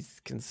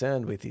he's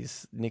concerned with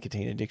his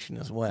nicotine addiction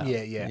as well.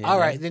 Yeah. All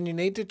right, then you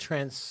need to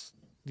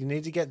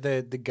get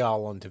the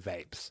gull onto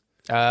vapes.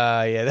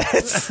 Yeah,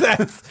 that's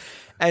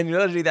and in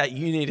order to do that,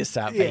 you need to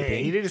start vaping. Yeah,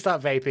 you need to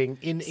start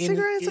vaping.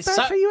 Cigarettes are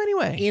bad for you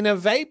anyway. In a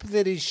vape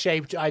that is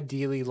shaped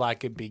ideally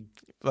like a big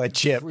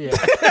chip. Yeah.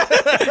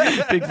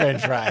 Big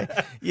French fry.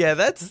 Yeah,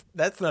 that's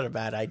not a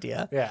bad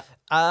idea. Yeah.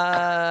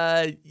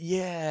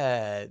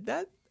 Yeah,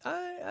 that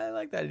I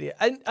like that idea.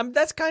 And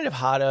that's kind of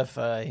harder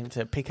for him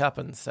to pick up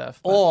and stuff.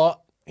 Or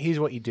here's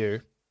what you do: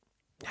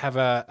 have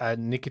a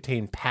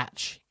nicotine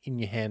patch in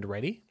your hand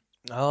ready.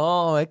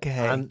 Oh,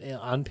 okay.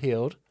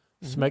 Unpeeled.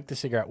 Smoke the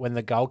cigarette. When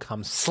the gull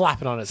comes,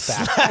 slap it on its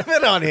back. Slap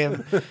it on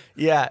him.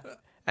 Yeah.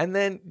 And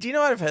then, do you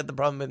know what I've heard the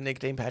problem with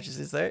nicotine patches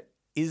is though?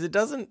 Is it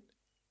doesn't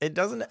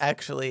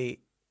actually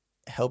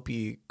help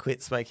you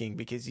quit smoking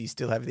because you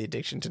still have the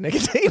addiction to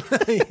nicotine.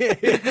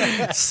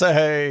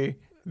 So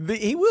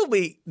he will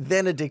be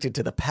then addicted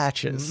to the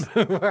patches.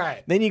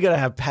 Right. Then you got to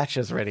have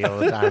patches ready all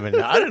the time. And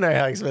I don't know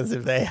how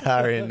expensive they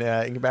are in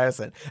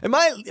comparison. It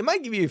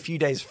might give you a few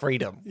days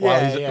freedom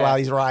while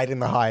he's riding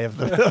the high of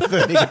the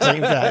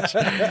nicotine patch.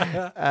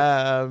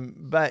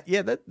 But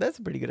yeah, that's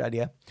a pretty good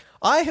idea.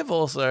 I have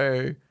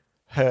also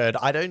heard,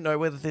 I don't know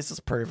whether this is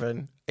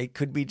proven, it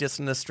could be just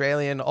an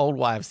Australian old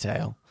wives'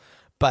 tale,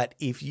 but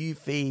if you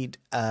feed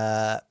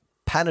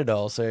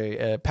Panadol, so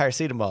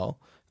paracetamol,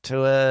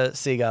 to a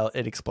seagull,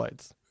 it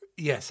explodes.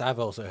 Yes, I've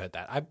also heard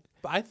that.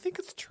 I think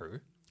it's true.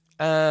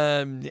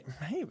 Maybe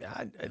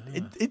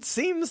it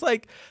seems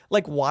like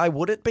why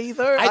would it be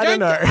though? I don't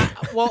know.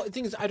 Well, the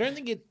thing is, I don't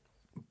think it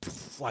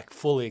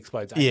fully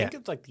explodes. I think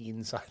it's like the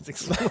insides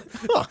explode.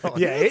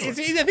 Yeah, I think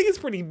it's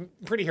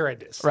pretty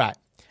horrendous. Right.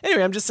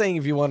 Anyway, I'm just saying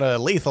if you want a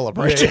lethal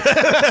approach,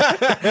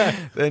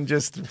 then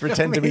just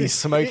pretend to be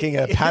smoking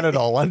a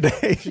Panadol one day.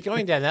 If you're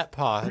going down that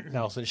path,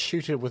 Nelson,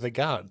 shoot it with a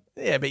gun.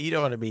 Yeah, but you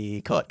don't want to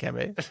be caught, can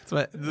we?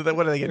 What are they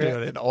going to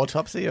do? An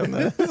autopsy on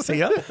the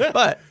seagull?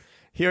 But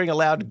hearing a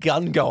loud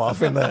gun go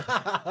off in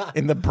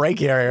the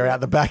break area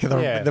out the back of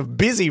the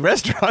busy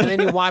restaurant. And then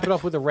you wipe it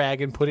off with a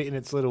rag and put it in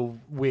its little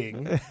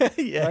wing.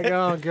 Yeah. Like,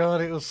 oh,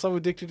 God, it was so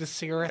addicted to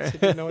cigarettes it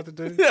didn't know what to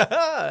do.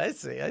 I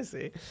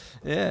see.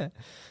 Yeah.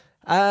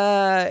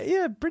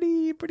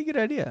 Pretty good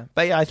idea.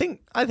 But yeah, I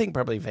think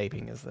probably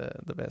vaping is the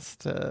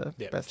best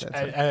best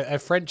answer. A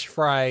French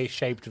fry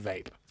shaped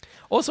vape.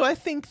 Also, I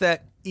think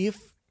that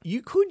if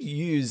you could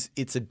use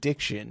its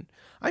addiction,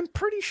 I'm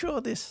pretty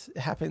sure this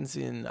happens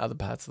in other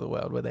parts of the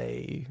world where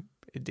they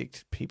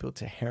addict people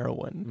to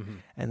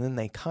heroin and then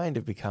they kind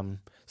of become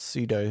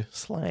pseudo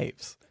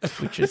slaves,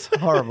 which is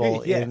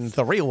horrible in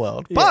the real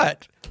world. Yeah.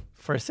 But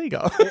for a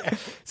seagull,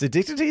 it's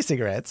addicted to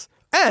cigarettes.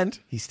 And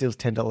he steals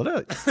 $10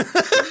 notes.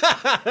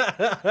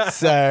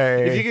 So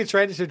if you could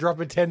train it to drop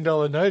a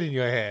 $10 note in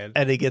your hand,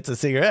 and he gets a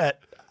cigarette,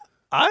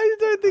 I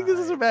don't think this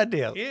is a bad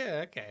deal.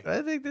 Yeah, okay.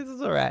 I think this is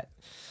all right.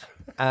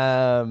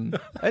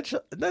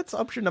 That's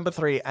option number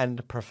 3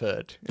 and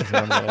preferred. Is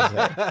what I'm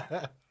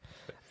gonna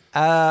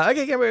say.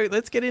 Okay, Cameron,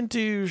 let's get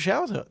into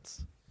shower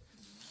thoughts.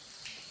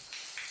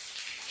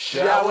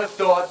 Shower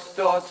thoughts,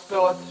 shower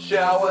thoughts,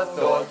 shower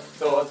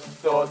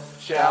thoughts,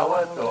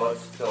 shower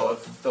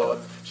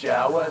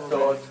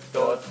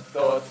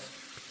thoughts.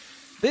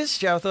 This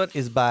shower thought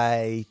is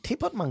by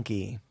Teapot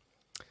Monkey.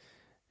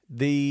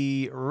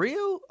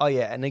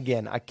 And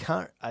again, I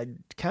can't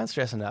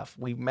stress enough.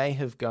 We may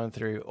have gone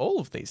through all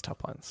of these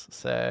top ones.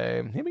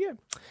 So here we go.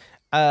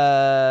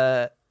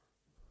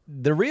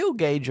 the real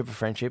gauge of a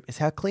friendship is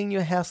how clean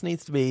your house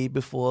needs to be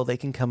before they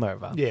can come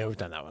over. Yeah, we've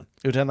done that one.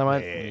 You've done that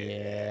one?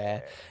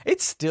 Yeah.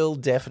 It's still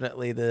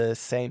definitely the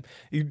same.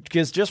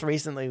 Because just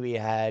recently we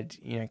had,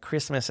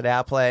 Christmas at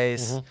our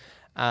place,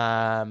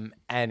 and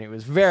it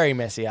was very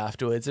messy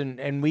afterwards.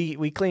 And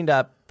we cleaned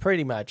up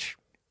pretty much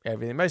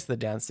everything, most of the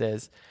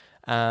downstairs.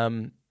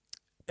 And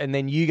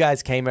then you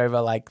guys came over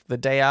like the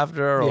day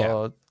after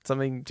or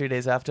something, 2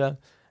 days after.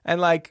 And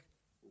like,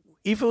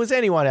 if it was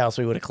anyone else,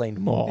 we would have cleaned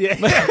more. Yeah.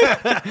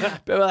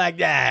 But we're like,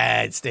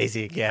 it's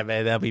Stacey and Kat,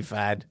 man. They'll be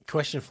fine.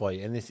 Question for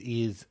you, and this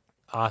is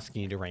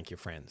asking you to rank your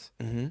friends.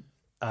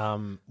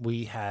 Mm-hmm.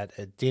 We had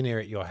a dinner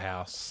at your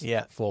house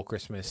for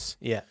Christmas.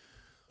 Yeah.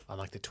 On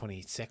like the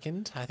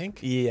 22nd, I think.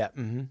 Yeah.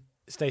 Mm-hmm.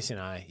 Stacey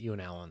and I, you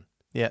and Alan.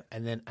 Yeah.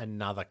 And then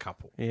another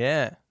couple.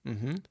 Yeah.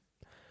 Mm-hmm.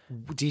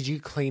 Did you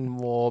clean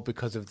more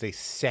because of the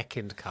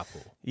second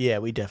couple? Yeah,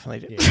 we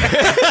definitely did.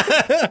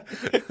 Yeah.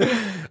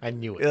 I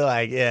knew it.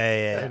 Like,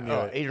 yeah. I knew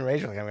it. Even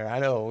Rachel coming. I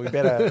know. We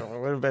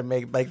better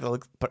make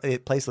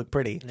the place look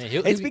pretty.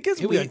 Yeah, it's because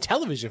he'll be on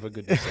television for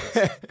goodness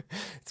sakes.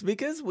 It's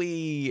because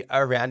we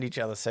are around each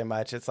other so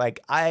much. It's like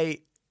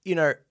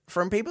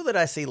from people that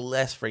I see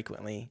less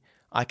frequently,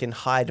 I can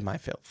hide my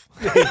filth.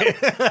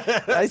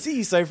 I see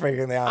you so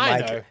frequently.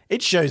 I'm like,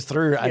 it shows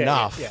through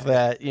enough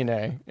that you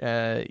know.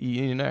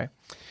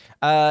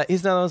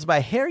 Here's another one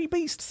by Hairy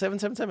Beast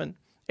 777.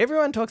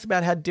 Everyone talks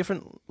about how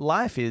different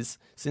life is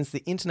since the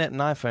internet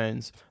and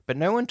iPhones, but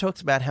no one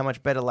talks about how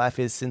much better life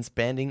is since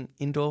banning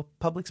indoor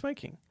public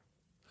smoking.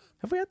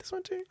 Have we had this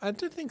one too? I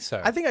don't think so.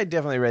 I think I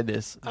definitely read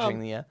this during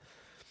the year.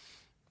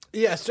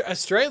 Yeah,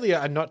 Australia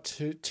are not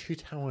to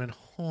tow and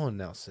horn,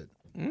 Nelson.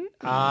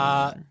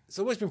 It's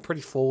always been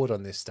pretty forward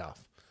on this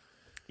stuff.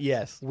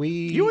 Yes.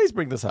 You always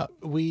bring this up.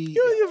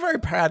 You're very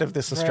proud of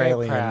this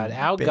Australian. Proud.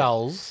 Our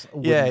gulls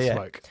wouldn't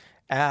smoke.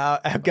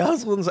 Our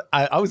girls wouldn't.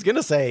 I was going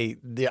to say,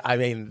 the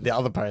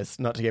other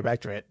post, not to get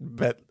back to it,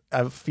 but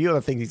a few of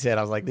the things he said,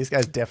 I was like, this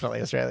guy's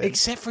definitely Australian.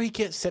 Except for he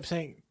kept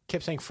saying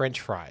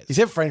French fries. He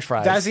said French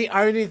fries. That's the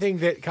only thing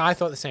that I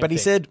thought the same thing. But he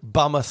said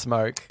bummer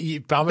smoke.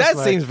 Bummer that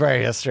smoke. Seems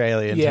very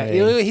Australian to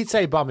me. He'd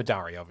say bummer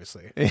durry,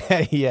 obviously.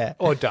 Yeah.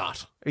 Or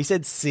dart. He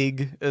said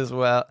sig as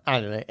well. I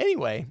don't know.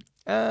 Anyway.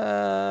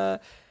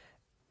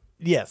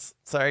 Yes.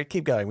 Sorry,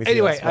 keep going with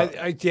anyway,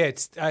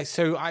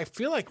 so I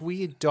feel like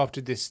we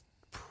adopted this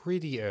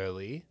pretty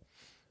early.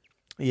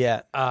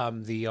 Yeah.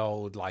 The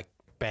old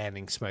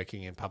banning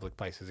smoking in public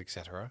places,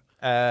 etc.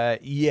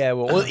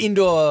 Well,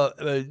 indoor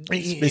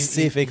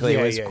specifically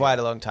was quite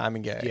a long time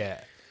ago. Yeah.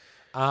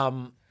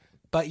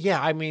 But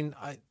yeah,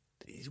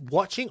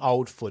 watching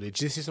old footage,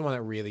 this is the one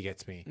that really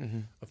gets me,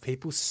 of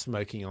people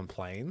smoking on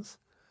planes.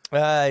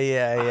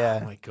 Yeah.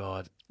 Oh my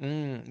God.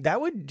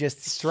 That would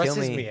just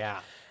stresses kill me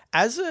out.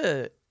 As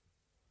a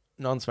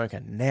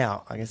non-smoker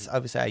now, I guess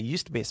obviously I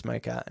used to be a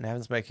smoker and I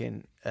haven't smoked.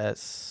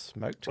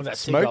 Well, that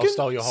seagull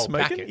stole your whole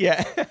packet.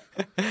 Yeah.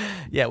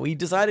 Yeah, we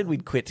decided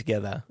we'd quit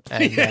together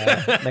and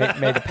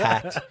made a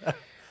pact.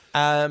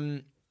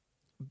 I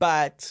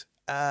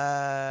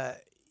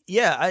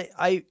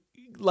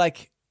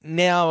like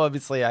now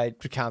obviously I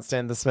can't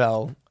stand the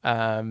smell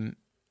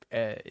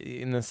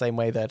in the same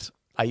way that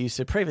I used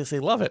to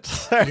previously love it.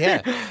 So,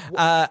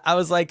 I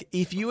was like,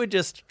 if you were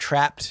just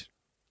trapped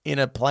in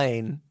a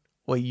plane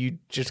where you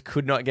just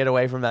could not get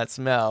away from that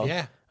smell.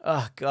 Yeah.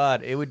 Oh,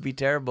 God, it would be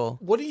terrible.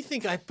 What do you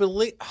think? I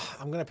believe,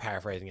 I'm going to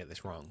paraphrase and get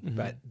this wrong,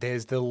 but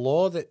there's the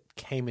law that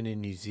came in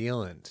New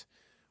Zealand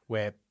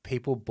where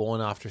people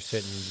born after a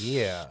certain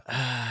year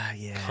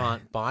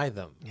can't buy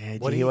them. Yeah,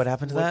 did you hear what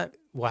happened to that?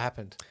 What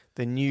happened?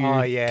 The new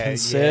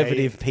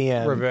conservative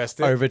PM reversed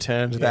it.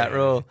 Overturned that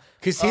rule.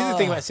 Because here's the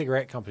thing about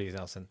cigarette companies,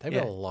 Nelson. They've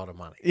got a lot of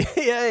money.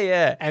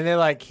 Yeah. And they're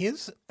like,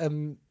 here's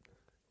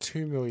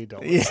 $2 million to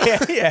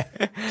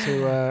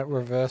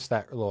reverse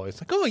that law.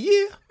 It's like, oh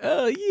yeah,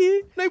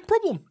 no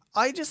problem.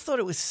 I just thought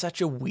it was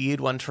such a weird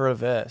one to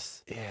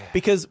reverse. Yeah.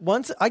 Because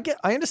once I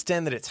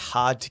understand that it's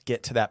hard to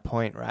get to that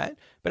point, right?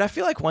 But I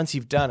feel like once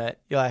you've done it,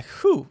 you're like,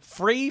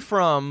 free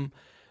from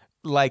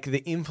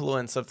the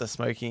influence of the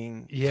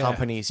smoking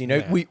companies.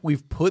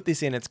 We've put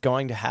this in, it's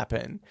going to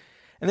happen.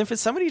 And then for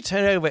somebody to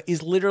turn over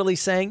is literally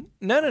saying,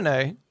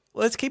 no,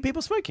 let's keep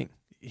people smoking.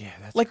 Yeah,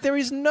 that's there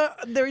is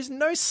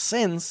no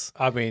sense.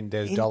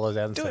 There's dollars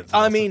and cents.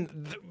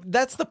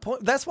 That's the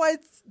point. That's why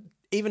it's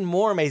even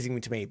more amazing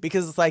to me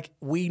because it's like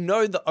we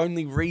know the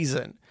only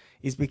reason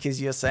is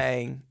because you're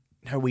saying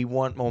no, we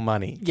want more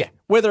money. Yeah,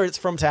 whether it's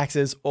from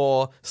taxes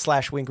or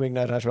 / wink wink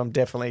no touch, I'm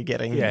definitely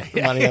getting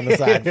money on the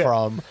side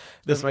from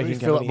the smoking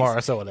companies. Philip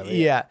Morris or whatever.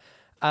 Yeah.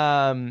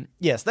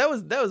 Yes, that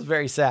was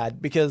very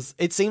sad because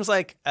it seems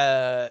like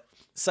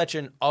such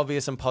an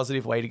obvious and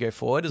positive way to go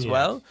forward as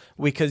well,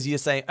 because you're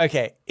saying,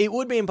 okay, it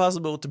would be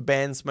impossible to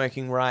ban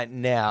smoking right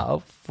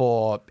now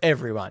for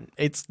everyone.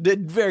 It's a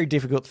very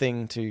difficult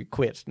thing to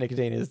quit.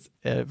 Nicotine is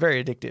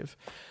very addictive.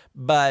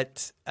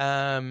 But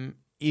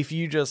if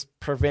you just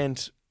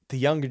prevent the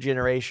younger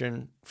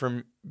generation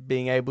from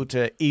being able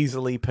to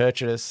easily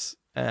purchase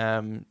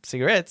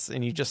cigarettes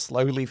and you just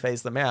slowly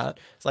phase them out.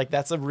 It's like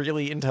that's a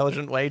really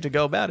intelligent way to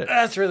go about it.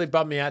 That's really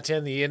bummed me out.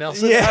 Turn the ear,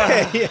 Nelson.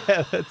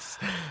 Yeah,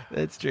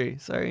 that's true.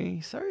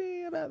 Sorry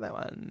about that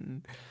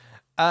one.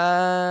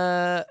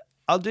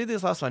 I'll do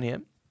this last one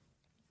here.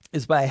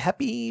 It's by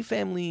Happy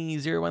Family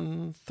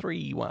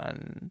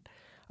 0131.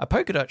 A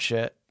polka dot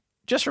shirt.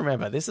 Just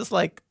remember, this is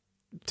like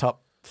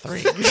top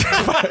 3.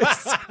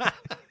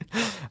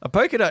 A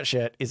polka dot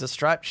shirt is a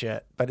striped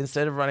shirt, but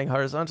instead of running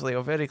horizontally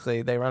or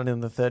vertically, they run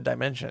in the 3rd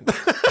dimension.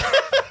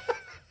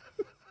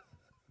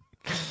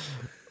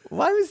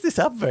 Why was this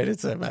upvoted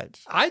so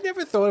much? I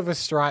never thought of a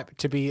stripe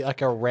to be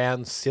like a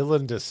round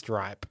cylinder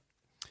stripe.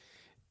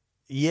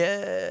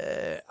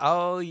 Yeah.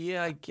 Oh,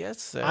 yeah, I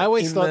guess so. I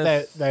always thought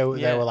that they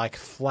were like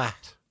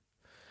flat.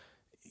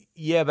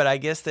 Yeah, but I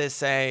guess they're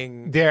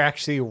saying they're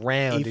actually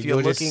round. If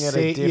you're looking at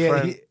a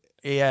different...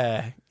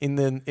 Yeah, in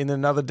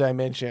another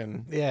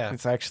dimension. Yeah.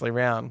 It's actually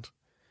round.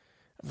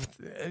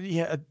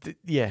 Yeah.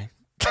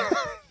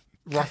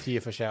 Rough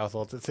year for shower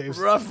thoughts, it seems.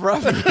 Rough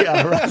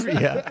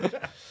year.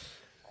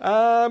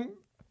 All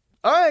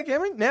right,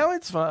 Cameron, now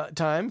it's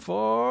time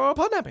for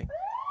podnapping.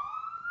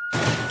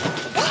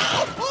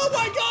 Oh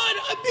my God,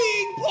 I'm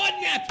being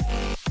podnapped!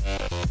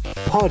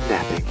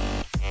 Podnapping.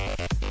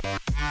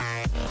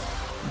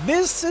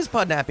 This is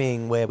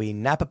Podnapping, where we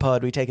nap a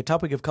pod. We take a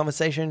topic of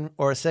conversation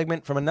or a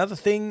segment from another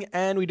thing,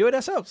 and we do it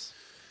ourselves.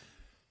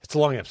 It's a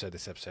long episode,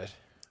 this episode.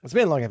 It's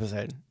been a long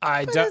episode.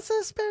 But it's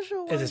a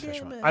special one. It's a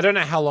special one. I don't know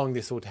how long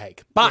this will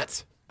take,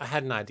 but I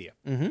had an idea.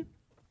 Mm-hmm.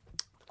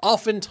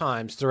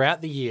 Oftentimes,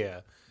 throughout the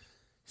year,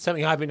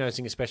 something I've been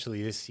noticing,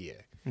 especially this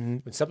year,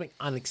 when something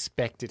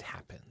unexpected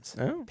happens,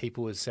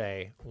 people would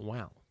say,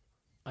 wow,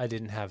 I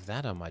didn't have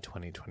that on my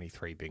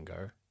 2023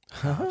 bingo.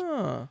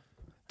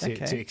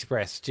 To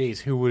express,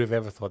 geez, who would have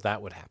ever thought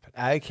that would happen?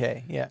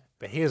 Okay, yeah.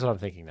 But here's what I'm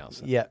thinking,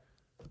 Nelson. Yeah.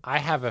 I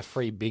have a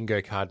free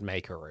bingo card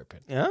maker open.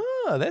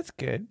 Oh, that's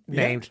good.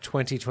 Named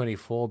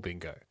 2024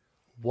 bingo.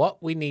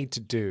 What we need to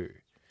do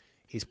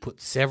is put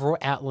several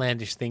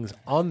outlandish things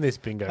on this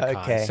bingo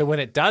card. So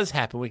when it does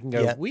happen, we can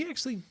go, we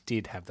actually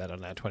did have that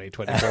on our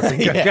 2024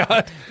 bingo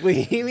card.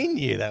 We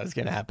knew that was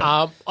going to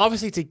happen.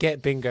 Obviously, to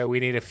get bingo, we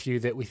need a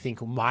few that we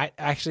think might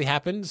actually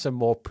happen, some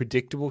more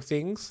predictable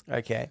things.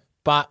 Okay.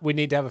 But we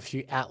need to have a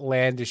few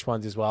outlandish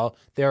ones as well.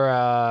 There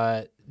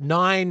are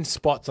 9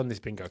 spots on this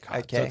bingo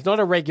card. Okay. So it's not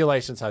a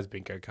regulation size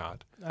bingo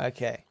card.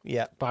 Okay,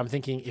 yeah. But I'm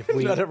thinking if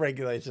we... Not a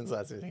regulation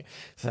size.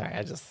 Sorry,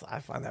 I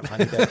find that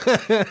funny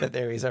that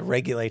there is a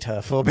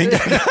regulator for bingo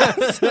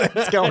cards.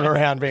 It's going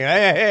around being,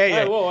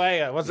 hey,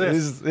 whoa, what's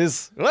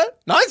this? What?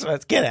 Nice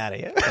ones, get out of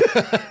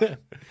here.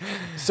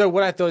 So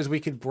what I thought is we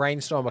could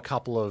brainstorm a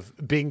couple of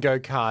bingo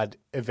card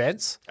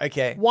events.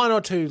 Okay. 1 or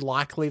 2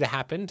 likely to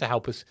happen to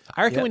help us.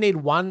 I reckon we need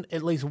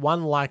at least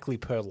one likely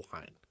per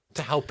line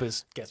to help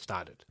us get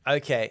started.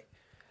 Okay.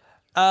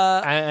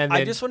 And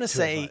I just want to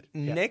say,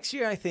 next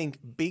year, I think,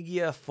 big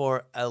year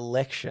for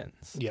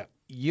elections. Yeah.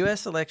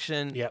 US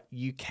election,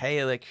 UK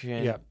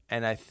election,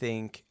 and I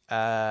think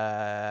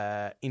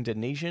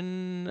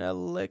Indonesian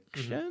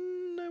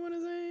election, I want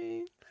to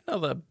say.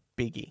 Another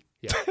biggie.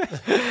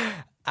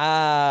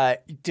 Yeah.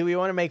 Do we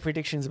want to make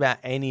predictions about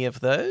any of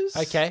those?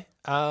 Okay.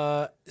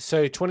 So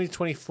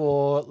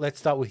 2024, let's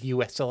start with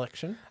US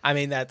election. I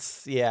mean, I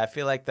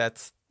feel like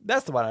that's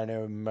the one I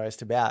know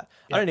most about.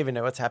 I don't even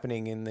know what's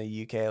happening in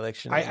the UK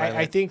election.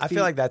 I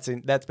feel like that's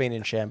been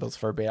in shambles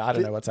for a bit. I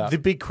don't know what's up. The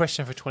big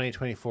question for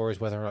 2024 is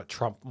whether or not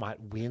Trump might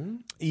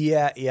win.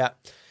 Yeah.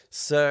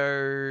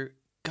 So,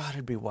 God,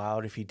 it'd be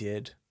wild if he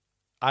did.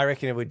 I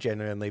reckon it would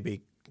genuinely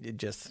be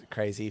just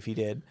crazy if he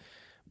did.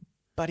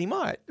 But he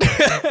might.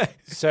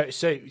 So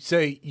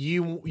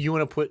you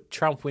want to put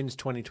Trump wins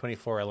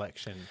 2024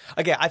 election?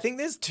 Okay, I think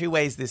there's 2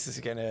 ways this is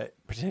going to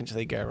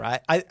potentially go, right?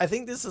 I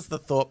think this is the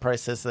thought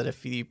process that a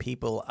few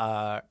people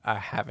are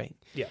having.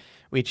 Yeah.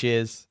 Which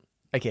is,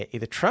 okay,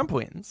 either Trump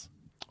wins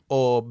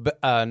or,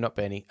 not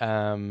Bernie,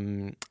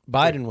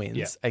 Biden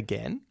wins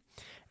again,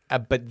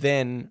 but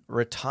then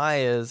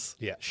retires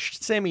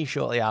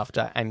semi-shortly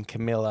after and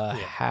Kamala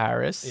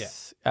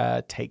Harris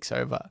takes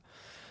over.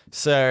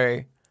 So...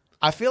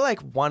 I feel like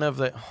one of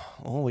the...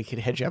 Oh, we could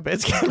hedge our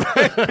bets.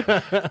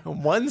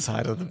 On one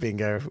side of the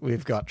bingo,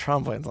 we've got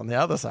Trump wins. On the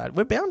other side,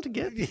 we're bound to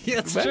get,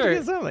 that's bound true. To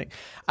get something.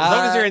 As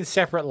long as they're in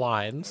separate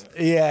lines.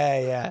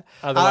 Yeah.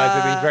 Otherwise,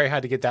 it'd be very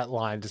hard to get that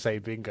line to say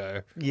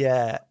bingo.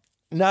 Yeah.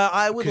 No,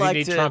 I would like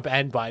you need Trump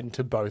and Biden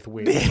to both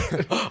win.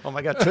 Oh,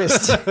 my God,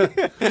 twist.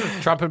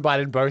 Trump and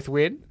Biden both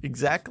win?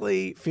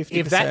 Exactly 50%.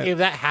 If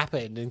that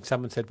happened and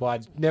someone said, well,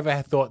 I never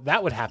had thought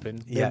that would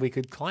happen, then we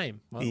could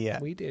claim. Well,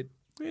 we did.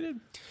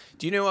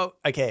 Do you know what?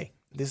 Okay,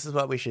 this is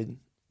what we should.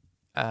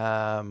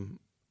 I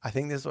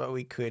think this is what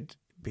we could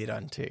bid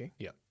on too.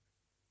 Yeah,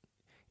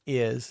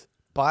 is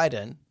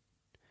Biden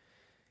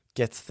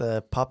gets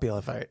the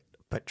popular vote,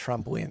 but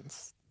Trump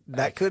wins.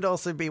 That could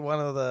also be one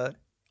of the.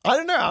 I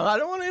don't know. I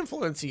don't want to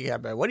influence you,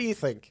 Gabbo. What do you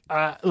think?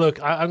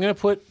 Look, I'm going to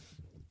put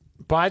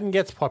Biden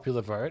gets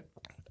popular vote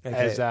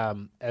as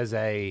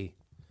a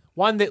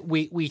one that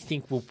we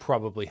think will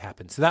probably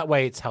happen. So that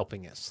way, it's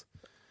helping us.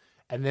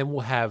 and then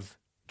we'll have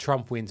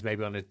Trump wins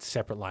maybe on a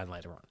separate line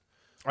later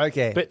on.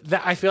 Okay. But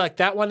I feel like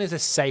that one is a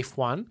safe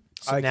one.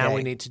 So now Okay.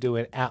 we need to do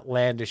an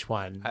outlandish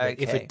one. But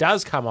if Okay. it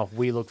does come off,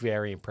 we look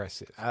very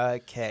impressive.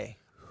 Okay.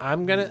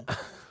 I'm gonna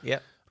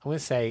Yep.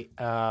 say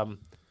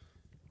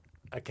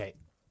okay.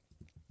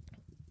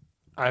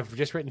 I've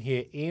just written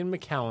here Ian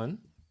McKellen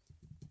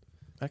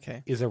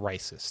Okay. is a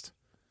racist.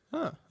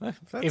 Oh,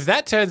 If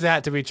that turns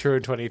out to be true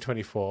in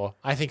 2024,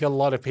 I think a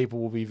lot of people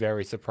will be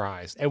very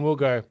surprised and we'll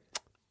go,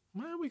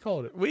 well, we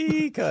called it.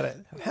 we got it.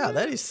 Wow,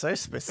 that is so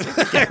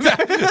specific.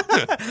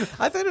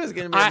 I thought it was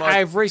going to be more...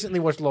 I've recently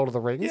watched Lord of the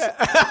Rings.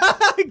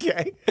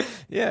 Okay.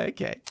 Yeah,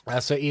 okay.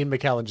 So Ian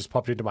McKellen just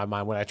popped into my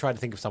mind when I tried to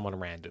think of someone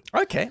random.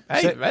 Okay.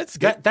 Hey, So that's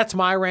good. that's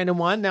my random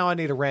one. Now I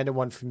need a random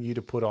one from you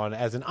to put on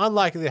as an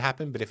unlikely to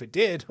happen, but if it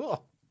did,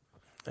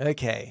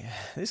 Okay.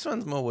 This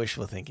one's more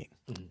wishful thinking.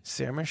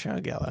 Sarah Michelle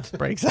Gellar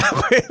breaks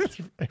up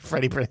with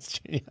Freddie Prinze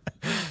Jr.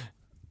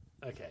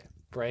 okay,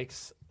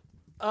 breaks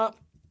up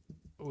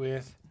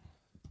with.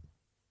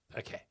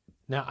 Okay,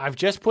 now I've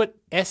just put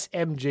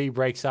SMG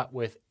breaks up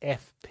with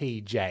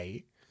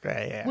FPJ.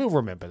 Great, yeah. We'll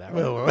remember that.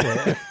 We'll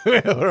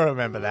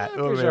remember that.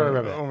 We'll Pretty sure I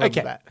remember remember.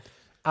 Okay. that.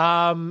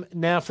 Now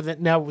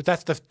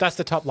that's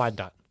the top line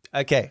done.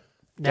 Okay.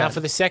 Now Done. for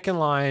the second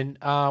line,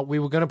 we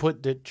were going to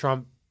put the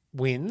Trump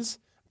wins,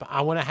 but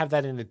I want to have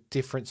that in a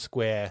different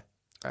square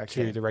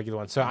to the regular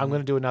one. So I'm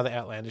going to do another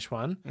outlandish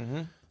one.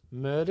 Mm-hmm.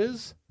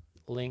 Murders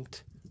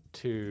linked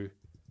to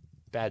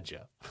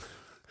Badger.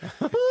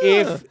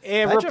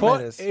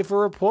 If a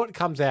report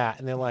comes out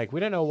and they're like, we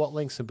don't know what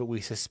links them, but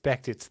we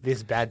suspect it's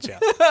this Badger,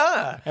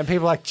 and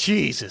people are like,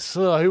 Jesus,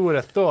 who would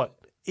have thought?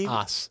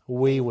 Us,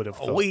 we would have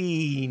thought.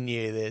 We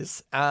knew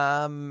this.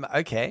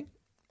 Okay.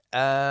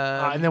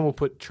 And then we'll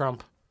put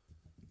Trump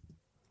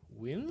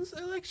wins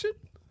election.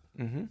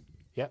 Mm-hmm.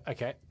 Yeah.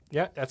 Okay.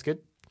 Yeah, that's good.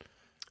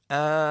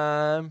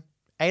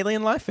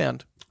 Alien life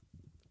found.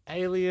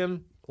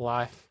 Alien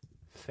life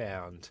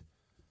found.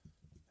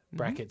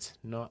 Brackets,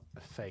 not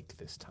fake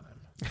this time.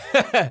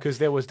 Because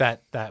there was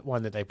that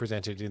one that they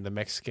presented in the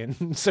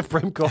Mexican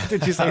Supreme Court.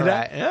 Did you see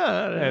that? Right.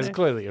 Yeah, It's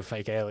clearly a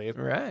fake alien.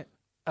 right.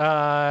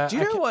 Do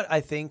you know what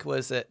I think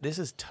was that this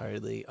is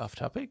totally off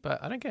topic,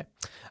 but I don't care.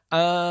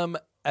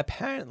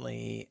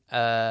 Apparently,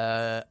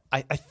 I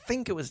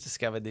think it was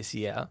discovered this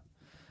year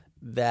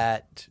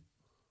that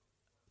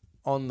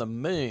on the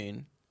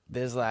moon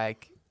there's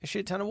like a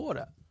shit ton of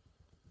water,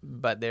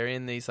 but they're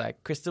in these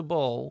like crystal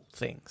ball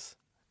things,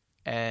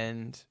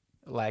 and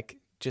like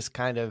just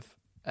kind of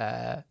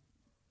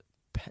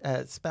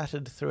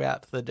spattered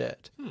throughout the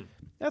dirt.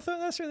 I thought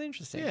that's really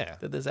interesting. Yeah.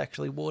 That there's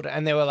actually water.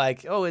 And they were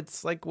like, oh,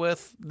 it's like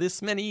worth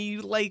this many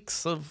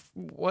lakes of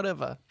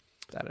whatever.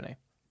 I don't know.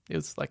 It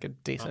was like a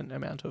decent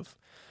amount of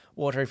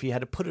water if you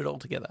had to put it all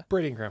together.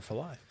 Breeding ground for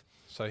life.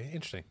 So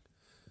interesting.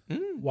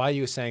 While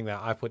you were saying that,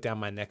 I put down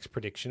my next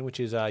prediction,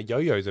 which is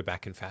yo-yos are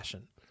back in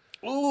fashion.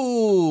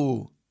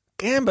 Ooh,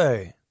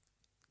 Gambo.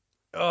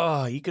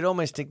 Oh, you could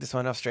almost tick this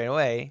one off straight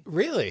away.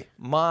 Really?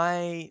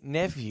 My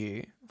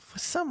nephew, for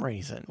some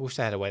reason, I wish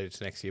they had waited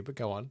to next year, but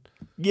go on.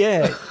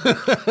 yeah,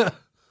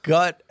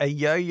 got a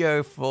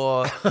yo-yo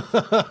for.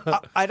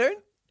 I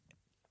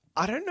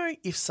don't know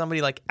if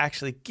somebody like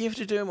actually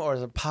gifted to him or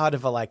as a part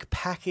of a like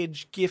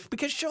package gift,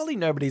 because surely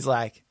nobody's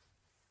like,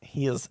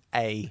 here's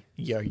a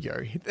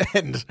yo-yo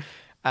and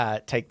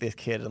take this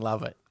kid and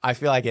love it. I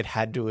feel like it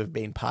had to have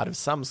been part of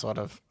some sort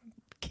of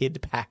kid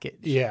package.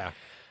 Yeah.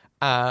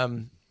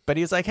 But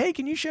he was like, hey,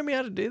 can you show me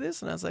how to do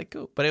this? And I was like,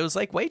 cool. But it was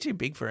like way too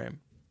big for him.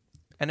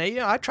 And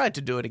I tried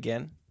to do it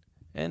again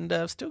and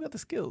I've still got the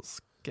skills.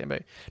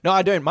 Gambo. No,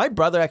 I don't. My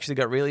brother actually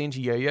got really into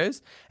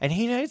yo-yos and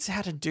he knows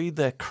how to do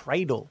the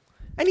cradle.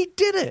 And he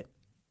did it.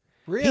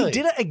 Really? He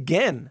did it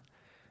again.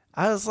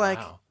 I was like,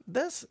 Wow.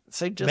 that's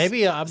so just.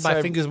 Maybe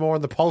my finger's more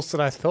on the pulse than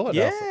I thought.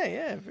 Yeah, Alfred.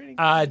 yeah. Pretty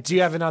good. Do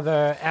you have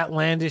another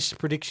outlandish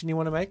prediction you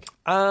want to make?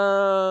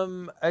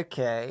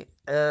 Okay.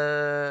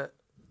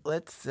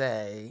 Let's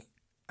say,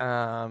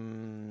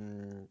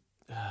 oh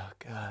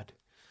God.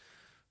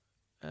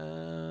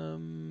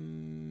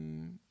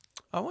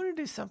 I want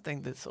to do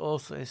something that's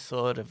also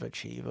sort of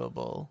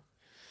achievable,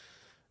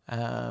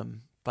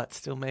 but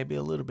still maybe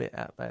a little bit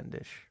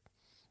outlandish.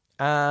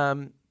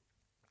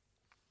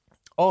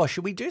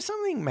 Should we do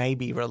something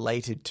maybe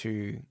related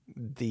to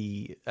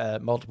the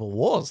multiple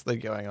wars that are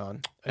going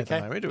on at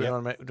the moment? Do we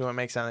want to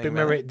make something? But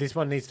remember, this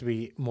one needs to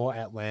be more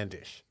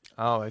outlandish.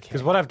 Oh, okay.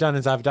 Because what I've done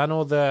is I've done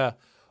all the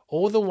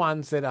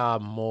ones that are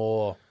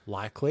more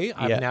likely.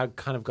 I've now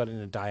kind of got in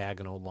a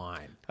diagonal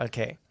line.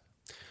 Okay.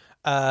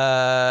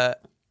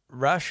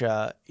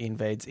 Russia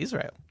invades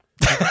Israel.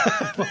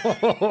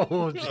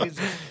 Oh, Jesus.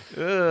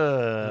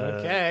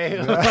 Okay.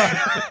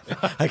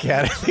 Okay,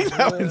 I don't think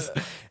that one's...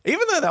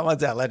 Even though that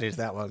one's outlandish,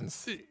 that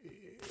one's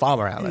far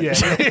more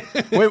outlandish.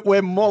 Yeah.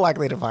 we're more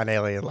likely to find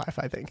alien life,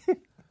 I think.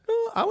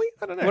 Are we?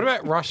 I don't know. What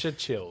about Russia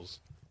chills?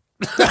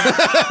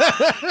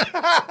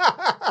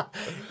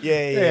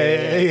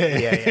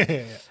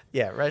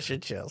 Yeah, Russia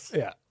chills.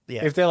 Yeah.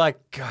 Yeah. If they're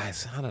like,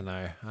 guys, I don't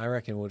know. I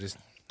reckon we'll just...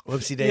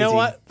 Whoopsie daisy. You know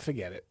what?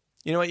 Forget it.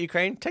 You know what,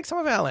 Ukraine? Take some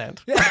of our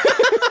land.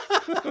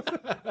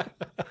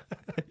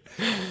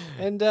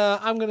 And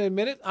I'm going to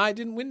admit it, I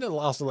didn't win the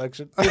last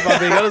election, if I'm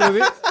being honest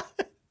with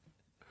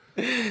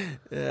you.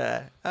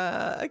 Yeah.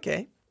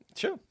 Okay.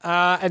 Sure.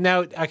 And now,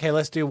 okay,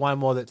 let's do one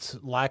more that's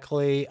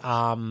likely.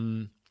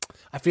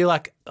 I feel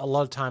like a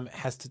lot of time it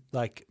has to,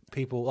 like,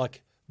 people,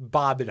 like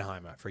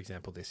Barbenheimer, for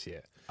example, this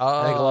year.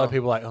 I think a lot of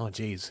people are like, oh,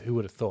 geez, who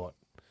would have thought?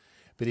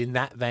 But in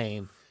that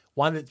vein,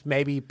 one that's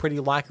maybe pretty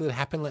likely to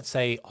happen, let's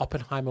say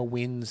Oppenheimer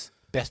wins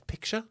Best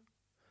Picture.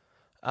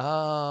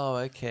 Oh,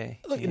 okay.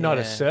 Look, not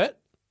a cert,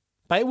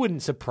 but it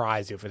wouldn't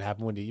surprise you if it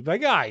happened, would you? You'd be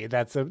like, oh,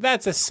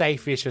 that's a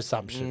safe-ish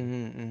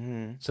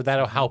assumption. So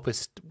that'll help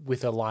us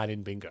with a line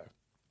in bingo.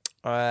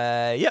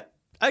 Yep.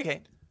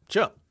 Okay.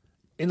 Sure.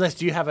 Unless,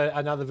 do you have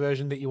another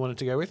version that you wanted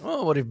to go with?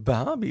 Oh, what if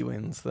Barbie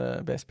wins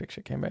the Best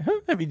Picture campaign?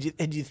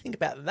 Did you think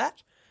about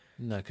that?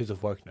 No, because of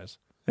wokeness.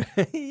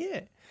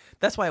 Yeah.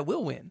 That's why it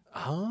will win.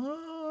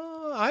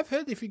 Oh, I've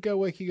heard if you go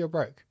woke, you go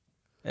broke.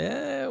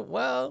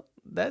 Well,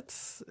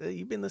 that's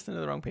you've been listening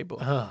to the wrong people.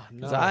 Oh,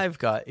 no. 'Cause I've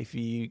got, if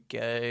you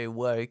go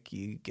woke,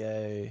 you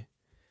go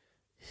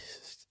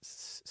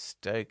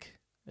stoke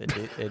a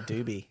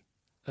doobie.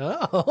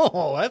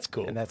 Oh, that's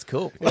cool. And that's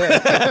cool.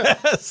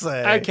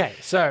 Okay,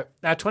 so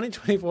our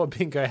 2024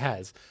 bingo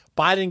has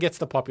Biden gets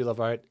the popular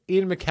vote,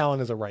 Ian McKellen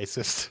is a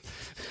racist,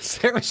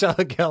 Sarah Michelle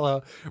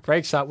Gellar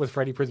breaks up with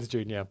Freddie Prinze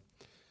Jr.,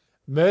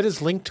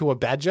 murders linked to a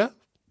badger,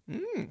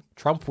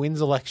 Trump wins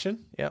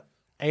election, Yep.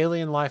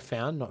 alien life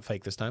found, not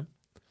fake this time,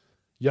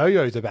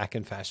 yo-yos are back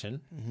in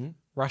fashion,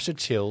 Russia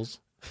chills,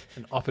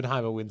 and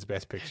Oppenheimer wins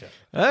Best Picture.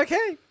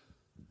 Okay.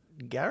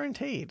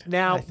 Guaranteed.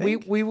 Now, I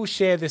think. we will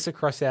share this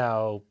across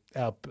our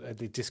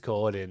the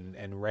Discord and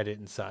Reddit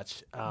and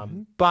such,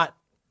 but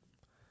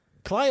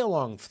play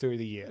along through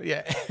the year.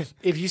 Yeah.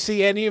 If you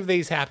see any of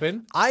these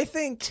happen, I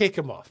think tick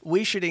them off.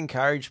 we should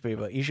encourage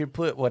people. You should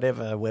put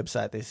whatever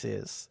website this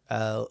is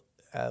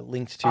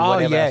linked to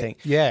whatever, yeah, I think.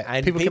 yeah.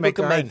 And People people,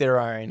 can can make their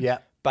own. Yeah.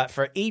 But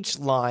for each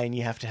line,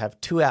 you have to have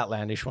two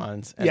outlandish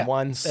ones, and Yeah.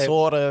 one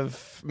sort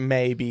of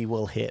maybe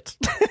will hit,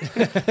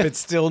 but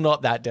still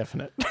not that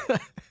definite.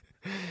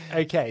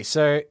 Okay,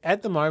 so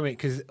at the moment,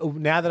 because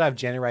now that I've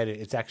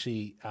generated, it's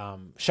actually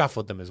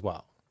shuffled them as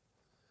well.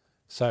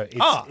 So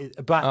it's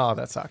but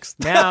that sucks.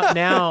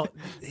 now,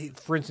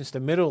 for instance, the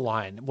middle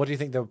line. What do you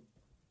think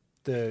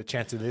the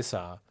chances of this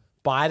are?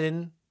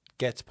 Biden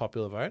gets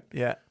popular vote,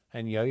 Yeah.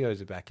 and yo-yos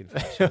are back in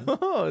fashion.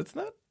 Oh, it's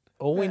not.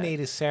 All we need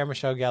is Sarah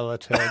Michelle Gellar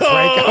to break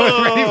up with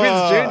Freddie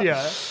Prinze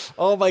Jr.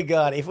 Oh my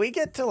God. If we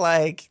get to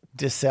like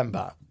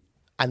December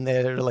and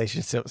their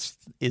relationship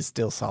is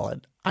still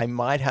solid, I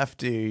might have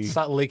to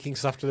Start leaking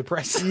stuff to the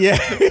press. Yeah.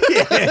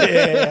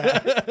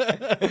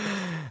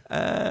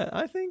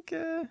 I think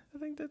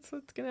that's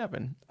what's gonna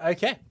happen.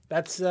 Okay,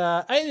 that's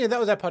anyway, that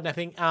was our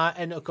podnapping,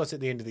 and of course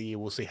at the end of the year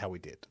we'll see how we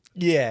did.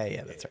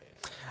 Yeah, that's right.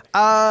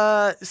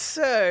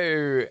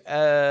 So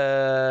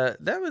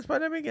that was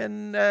Podnapping,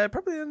 and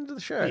probably the end of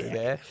the show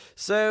there.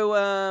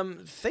 So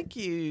thank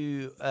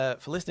you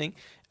for listening.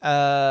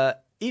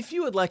 If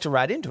you would like to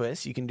write into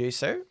us, you can do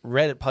so.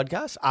 Reddit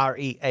podcast,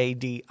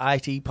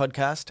 READIT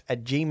podcast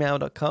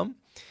 @gmail.com.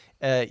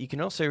 You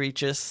can also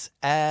reach us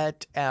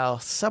at our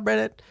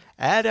subreddit,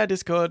 at our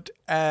Discord,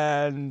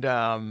 and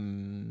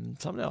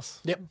something else.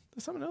 Yep.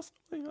 There's something else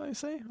I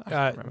say? I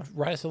can't remember.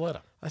 Write us a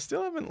letter. I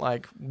still haven't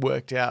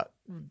worked out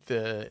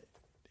the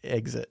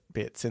exit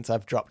bit since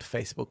I've dropped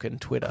Facebook and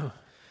Twitter.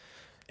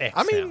 X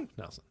I mean-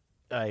 now, Nelson.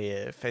 Oh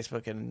yeah,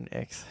 Facebook and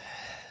X.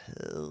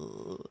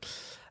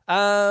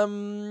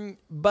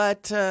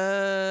 But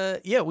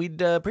yeah,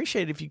 we'd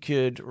appreciate if you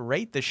could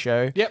rate the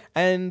show. Yep.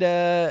 And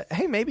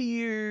hey, maybe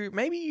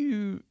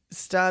you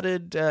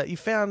started you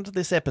found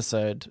this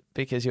episode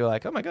because you're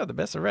like, oh my God, the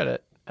best of Reddit.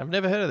 I've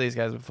never heard of these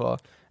guys before.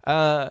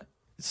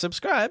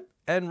 Subscribe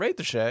and rate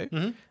the show.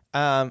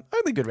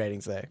 Only good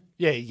ratings though.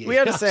 Yeah. We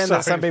understand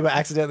that Sorry. some people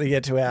accidentally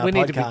get to our we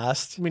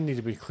podcast. we need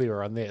to be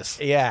clear on this.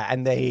 Yeah,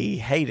 and they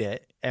hate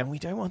it, and we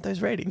don't want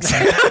those ratings. No.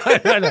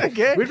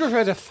 Okay. We'd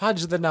prefer to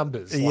fudge the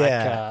numbers.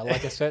 Yeah.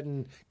 Like a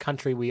certain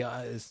country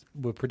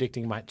we're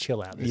predicting might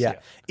chill out this Yeah. year.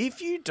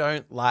 If you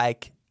don't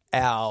like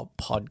our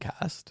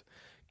podcast,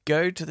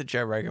 go to the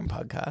Joe Rogan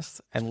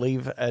podcast and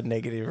leave a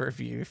negative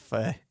review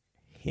for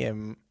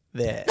him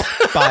there.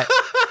 But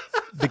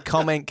the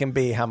comment can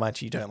be how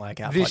much you don't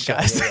like our This show,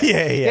 podcast.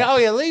 yeah. Oh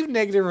yeah, leave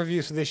negative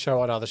reviews for this show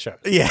on other shows.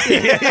 Yeah.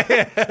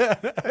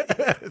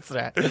 That's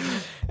right.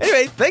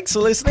 Anyway, thanks for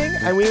listening,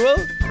 and we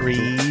will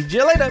read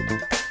you later.